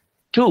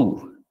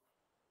 Two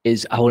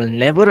is I will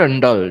never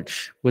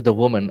indulge with a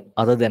woman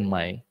other than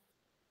my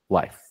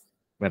wife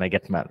when I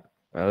get married.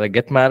 When I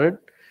get married,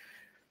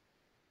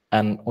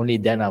 and only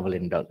then I will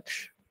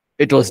indulge.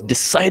 It was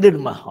decided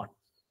in my heart.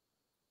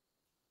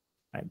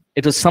 Right?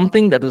 It was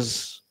something that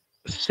was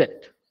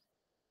set.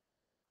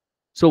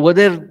 So were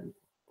there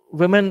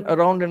women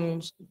around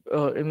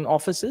in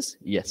offices?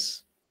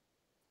 Yes.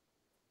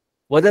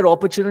 Were there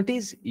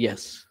opportunities?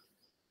 Yes.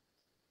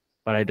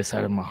 But I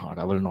decided in my heart,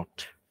 I will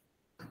not.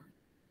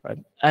 Right?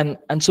 And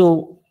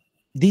so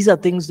these are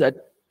things that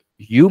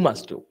you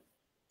must do.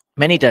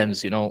 Many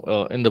times, in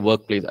the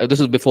workplace, this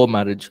is before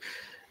marriage,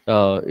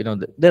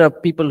 there are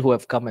people who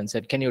have come and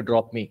said, can you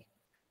drop me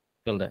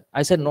till there?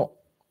 I said, no.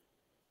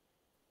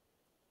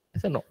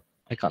 No,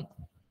 I can't.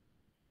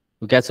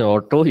 You catch an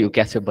auto, you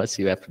catch a bus,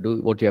 you have to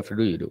do what you have to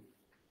do, you do.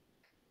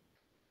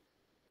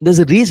 There's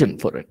a reason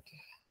for it.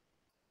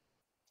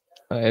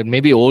 It may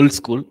be old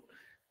school,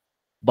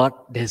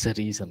 but there's a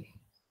reason.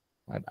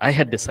 Right? I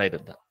had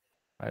decided that.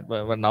 Right?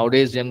 But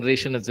nowadays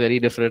generation is very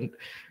different.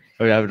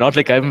 Not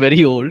like I'm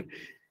very old,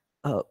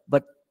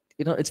 but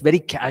it's very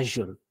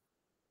casual.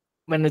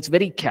 When it's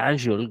very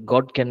casual,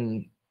 God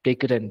can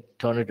take it and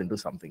turn it into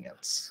something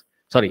else.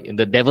 Sorry,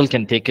 the devil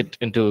can turn it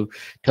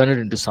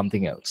into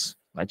something else.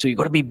 Right? So you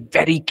got to be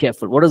very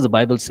careful. What does the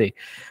Bible say?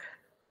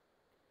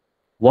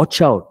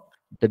 Watch out.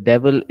 The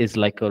devil is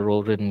like a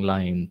roaring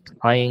lion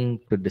trying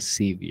to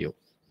deceive you.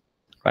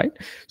 Right?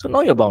 So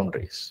know your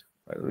boundaries.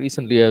 Right?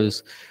 Recently, I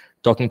was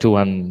talking to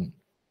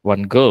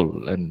one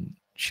girl, and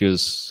she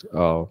was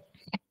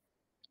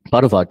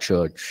part of our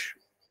church,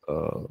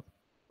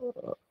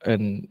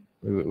 and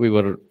we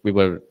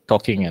were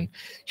talking, and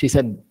she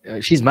said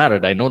she's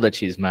married. I know that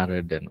she's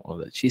married and all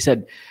that. She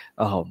said,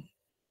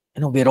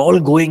 we're all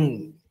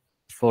going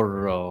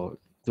to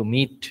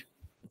meet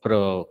for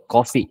a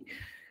coffee.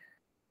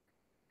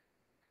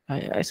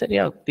 I said,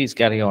 yeah, please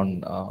carry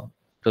on.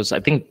 Because I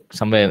think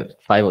somewhere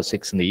 5 or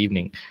 6 in the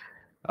evening,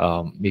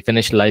 we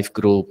finished life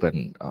group,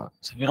 and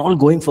so we're all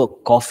going for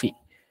coffee.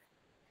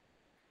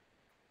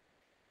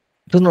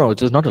 No,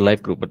 it was not a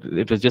life group, but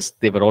it was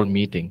just they were all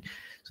meeting.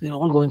 So they're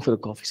all going for the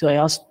coffee. So I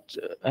asked,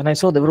 and I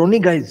saw there were only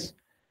guys.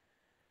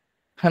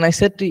 And I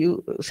said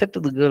to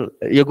the girl,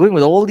 you're going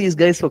with all these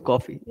guys for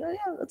coffee? Yeah,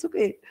 that's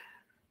okay.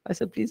 I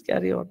said, please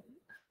carry on.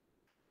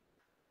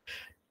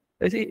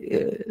 I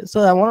see.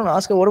 So I want to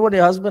ask her, what about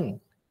your husband?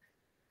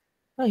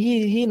 No,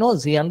 he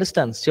knows, he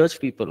understands. Church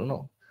people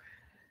know.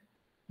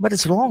 But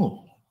it's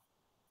wrong.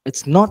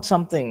 It's not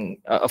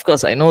something. Of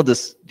course, I know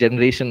this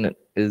generation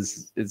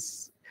is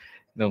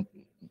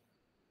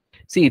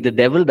see, the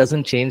devil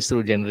doesn't change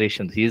through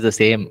generations. He is the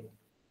same.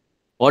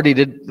 What he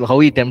did, how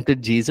he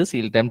tempted Jesus,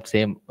 he'll tempt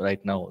same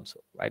right now also.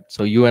 Right.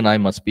 So you and I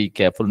must be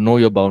careful. Know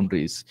your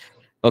boundaries.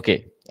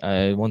 Okay.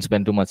 I won't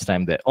spend too much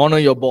time there. Honor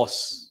your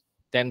boss.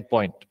 10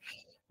 point.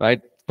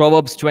 Right.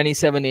 Proverbs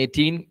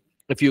 27:18.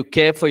 If you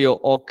care for your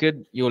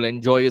orchid, you'll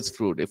enjoy its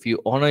fruit. If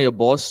you honor your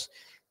boss,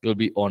 you'll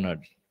be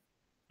honored.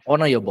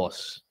 Honor your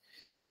boss.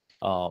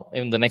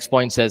 Even the next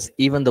point says,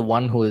 even the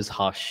one who is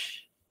harsh.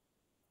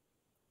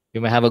 You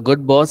may have a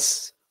good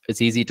boss.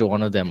 It's easy to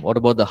honor them. What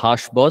about the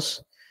harsh boss?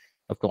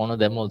 You have to honor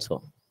them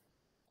also.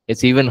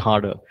 It's even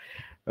harder,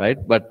 right?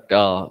 But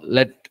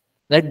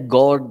let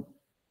God,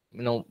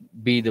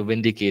 be the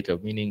vindicator.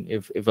 Meaning,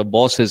 if a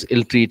boss is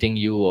ill-treating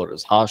you or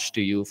is harsh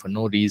to you for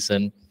no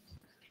reason,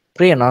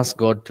 pray and ask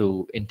God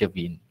to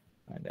intervene,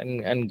 right?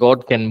 And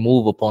God can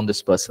move upon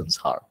this person's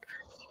heart,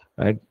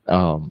 right?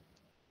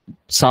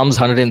 Psalms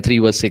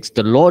 103:6.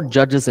 The Lord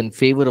judges in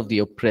favor of the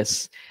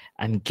oppressed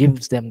and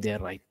gives them their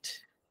right.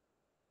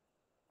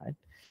 Right?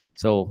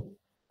 So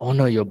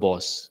Honor your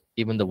boss,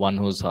 even the one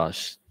who's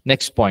harsh.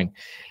 Next point,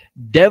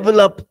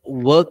 develop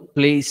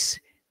workplace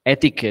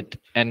etiquette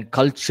and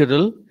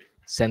cultural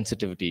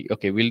sensitivity.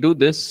 Okay, we'll do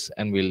this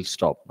and we'll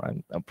stop.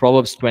 Right?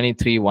 Proverbs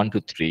 23,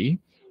 1-3.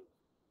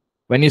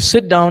 When you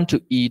sit down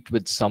to eat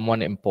with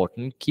someone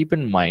important, keep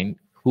in mind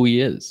who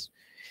he is.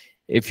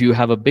 If you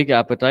have a big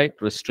appetite,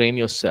 restrain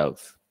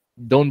yourself.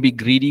 Don't be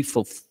greedy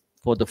for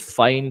the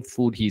fine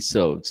food he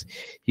serves.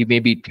 He may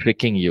be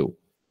tricking you.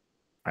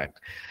 Right?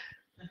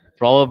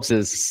 Proverbs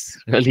is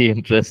really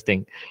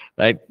interesting,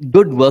 right?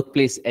 Good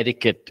workplace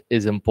etiquette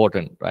is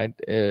important, right?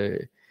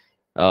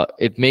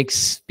 It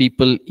makes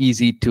people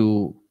easy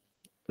to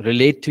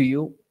relate to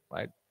you,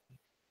 right?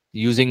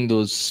 Using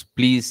those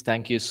please,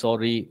 thank you,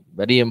 sorry,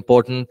 very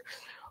important.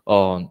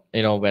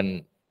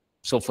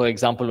 So for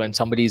example, when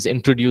somebody is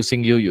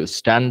introducing you, you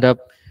stand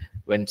up.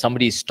 When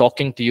somebody is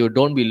talking to you,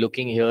 don't be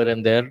looking here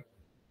and there.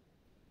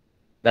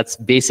 That's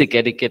basic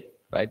etiquette,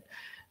 right?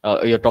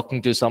 You're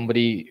talking to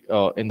somebody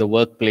in the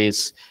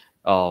workplace.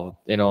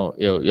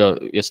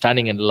 You're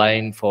standing in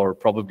line for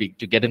probably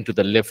to get into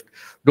the lift.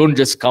 Don't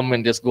just come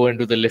and just go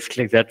into the lift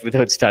like that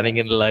without standing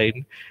in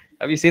line.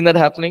 Have you seen that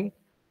happening?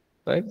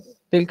 Right?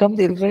 They'll come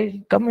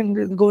and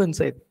they'll go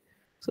inside.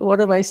 So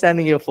what am I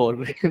standing here for?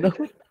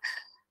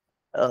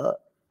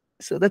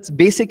 So that's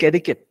basic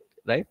etiquette,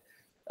 right?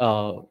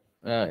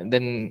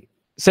 Then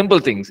simple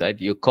things, right?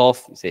 You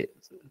cough, you say,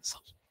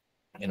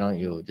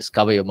 you just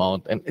cover your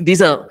mouth, and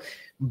these are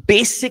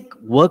basic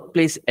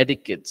workplace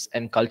etiquettes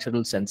and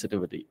cultural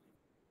sensitivity,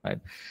 right?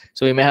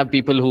 So you may have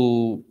people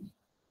who,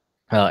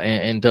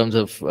 in terms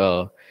of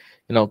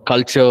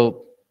culture,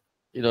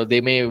 they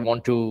may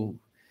want to,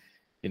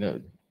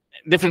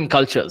 different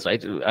cultures,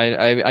 right?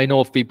 I know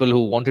of people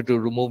who wanted to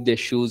remove their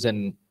shoes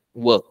and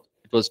work.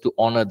 It was to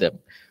honor them.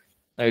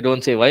 I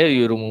don't say, why are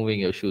you removing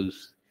your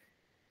shoes?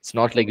 It's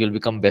not like you'll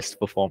become best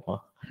performer,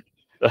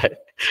 right?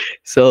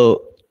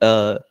 So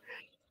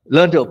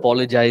learn to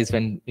apologize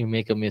when you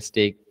make a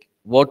mistake.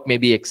 What may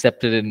be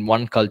accepted in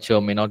one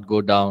culture may not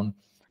go down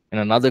in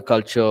another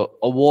culture.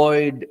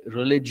 Avoid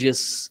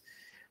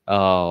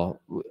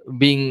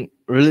being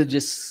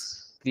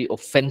religiously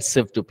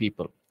offensive to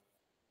people.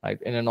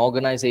 Right? In an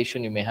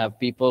organization, you may have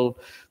people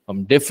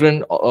from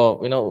different,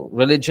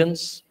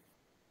 religions.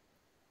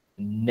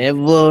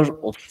 Never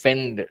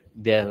offend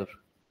their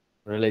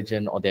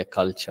religion or their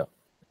culture.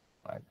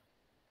 Right?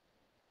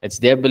 It's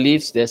their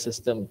beliefs, their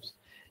systems.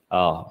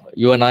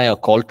 You and I are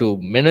called to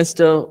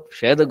minister,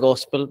 share the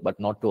gospel, but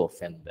not to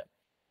offend them.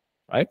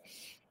 Right?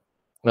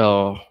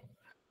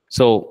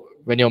 So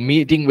when you're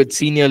meeting with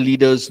senior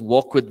leaders,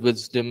 walk with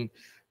wisdom.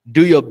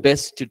 Do your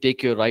best to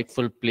take your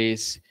rightful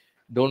place.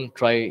 Don't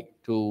try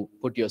to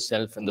put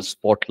yourself in the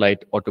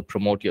spotlight or to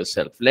promote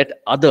yourself.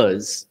 Let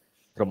others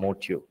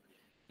promote you.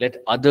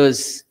 Let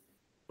others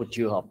put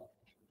you up,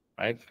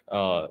 right?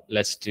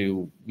 Lest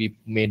you be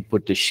made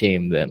put to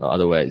shame then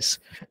otherwise.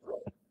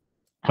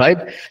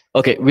 Right?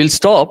 Okay, we'll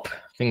stop.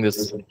 I think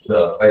this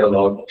quite a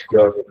lot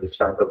here with the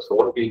chapter. So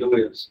what we do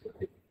is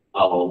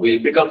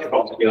we'll pick up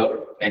from here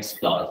next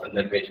class, and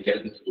then we'll get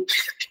into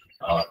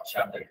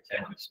chapter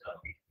 10.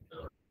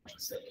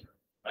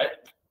 Right?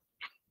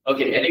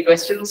 Okay, any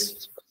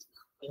questions?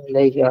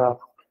 Like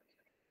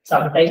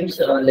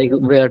sometimes like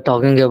we are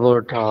talking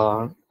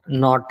about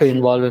not to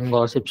involve in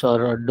gossips,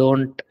 or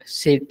don't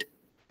sit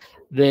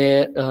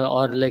where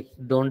or like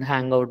don't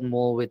hang out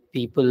more with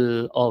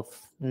people of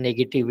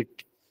negativity,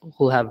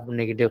 who have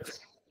negative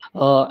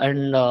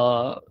and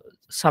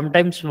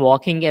sometimes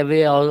walking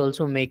away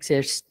also makes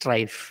a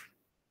strife.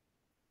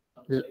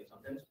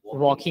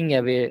 Walking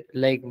away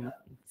like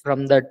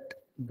from that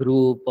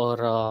group,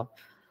 or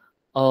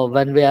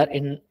when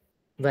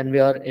we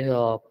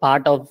are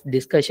part of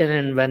discussion,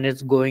 and when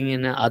it's going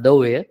in another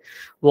way,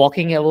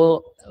 walking away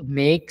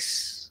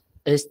makes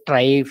a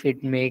strife.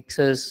 It makes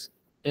us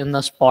in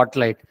the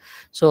spotlight.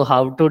 So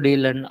how to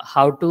deal and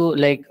how to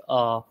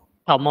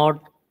come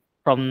out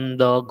from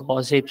the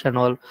gossips and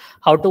all,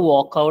 how to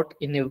walk out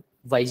in a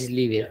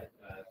wisely way.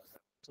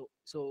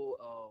 So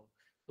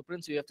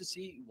Prince, you have to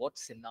see what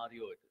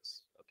scenario it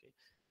is. Okay.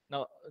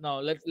 Now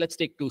let's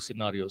take two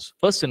scenarios.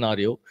 First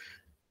scenario,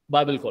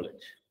 Bible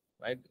college,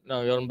 right?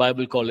 Now you're in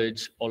Bible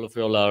college, all of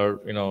you all are,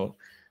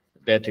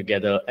 there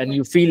together, and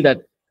you feel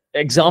that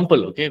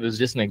example, okay, this is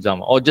just an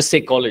example, or just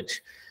say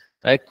college,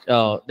 right?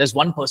 There's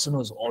one person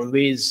who's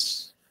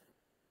always,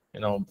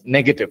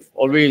 negative,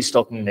 always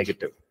talking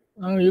negative.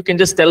 You can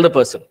just tell the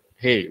person,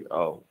 hey,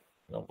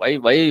 why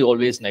are you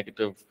always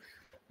negative?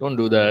 Don't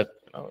do that.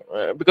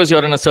 Because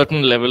you're in a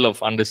certain level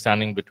of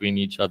understanding between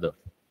each other.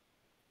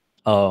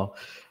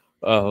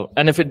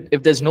 And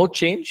if there's no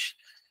change,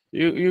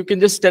 you can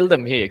just tell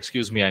them, hey,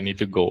 excuse me, I need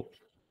to go.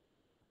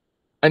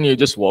 And you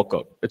just walk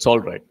out. It's all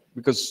right.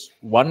 Because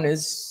one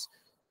is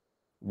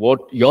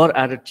what your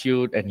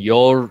attitude and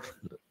your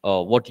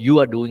what you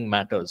are doing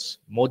matters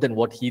more than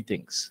what he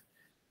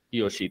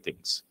or she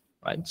thinks.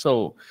 Right?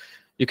 So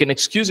you can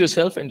excuse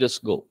yourself and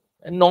just go.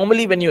 And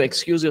normally when you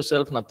excuse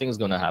yourself, nothing's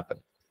going to happen.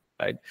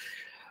 Right?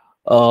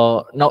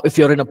 Now, if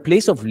you're in a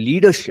place of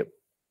leadership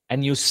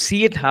and you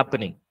see it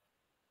happening,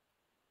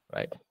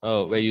 right?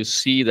 Where you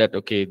see that,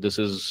 okay, this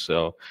is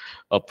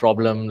a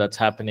problem that's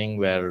happening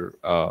where,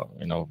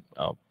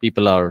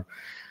 people are,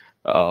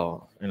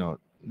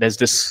 there's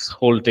this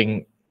whole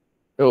thing.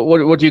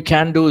 What you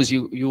can do is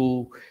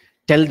you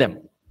tell them,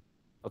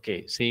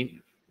 okay,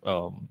 see,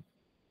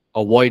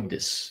 avoid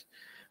this,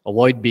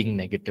 avoid being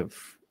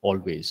negative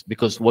always,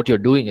 because what you're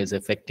doing is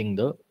affecting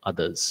the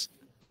others,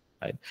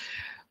 right?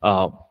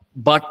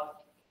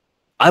 But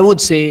I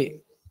would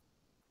say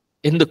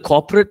in the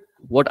corporate,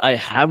 what I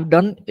have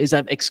done is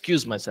I've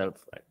excused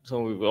myself, right?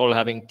 So we were all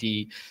having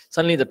tea.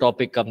 Suddenly the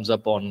topic comes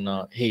up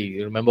on, hey,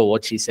 you remember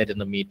what she said in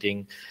the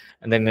meeting?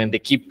 And then when they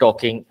keep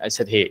talking, I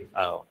said, hey,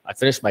 I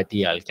finished my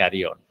tea, I'll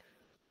carry on.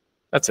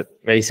 That's it.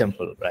 Very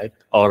simple, right?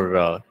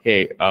 Or,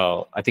 hey,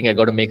 I think I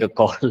got to make a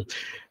call.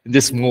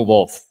 Just move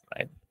off,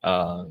 right?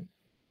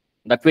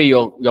 That way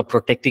you're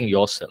protecting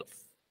yourself,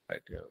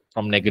 right,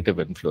 from negative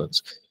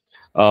influence.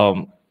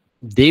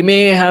 They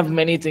may have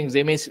many things.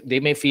 They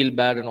may feel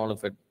bad and all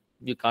of it.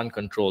 You can't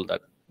control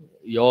that.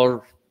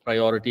 Your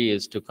priority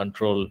is to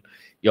control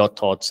your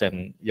thoughts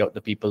and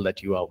the people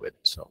that you are with.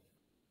 So,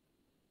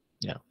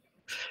 yeah.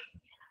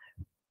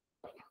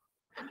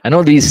 I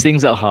know these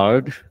things are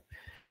hard.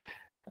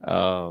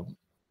 But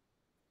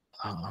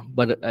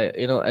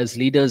as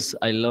leaders,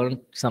 I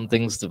learned some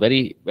things the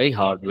very, very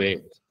hard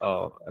way,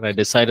 and I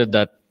decided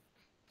that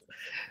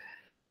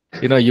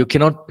you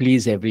cannot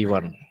please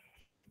everyone.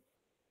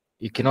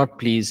 You cannot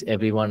please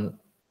everyone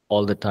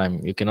all the time.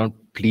 You cannot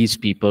please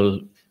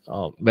people,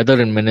 whether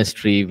in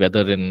ministry,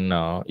 whether in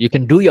you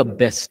can do your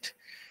best,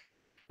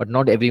 but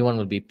not everyone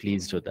will be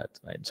pleased with that,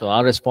 right? So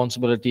our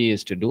responsibility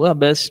is to do our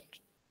best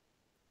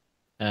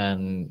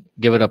and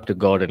give it up to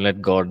God and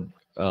let God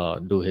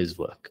do His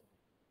work,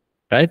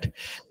 right?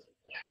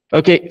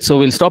 Okay, so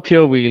we'll stop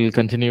here. We'll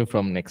continue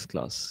from next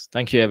class.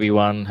 Thank you,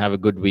 everyone. Have a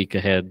good week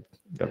ahead.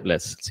 God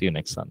bless. See you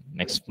next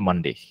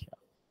Monday.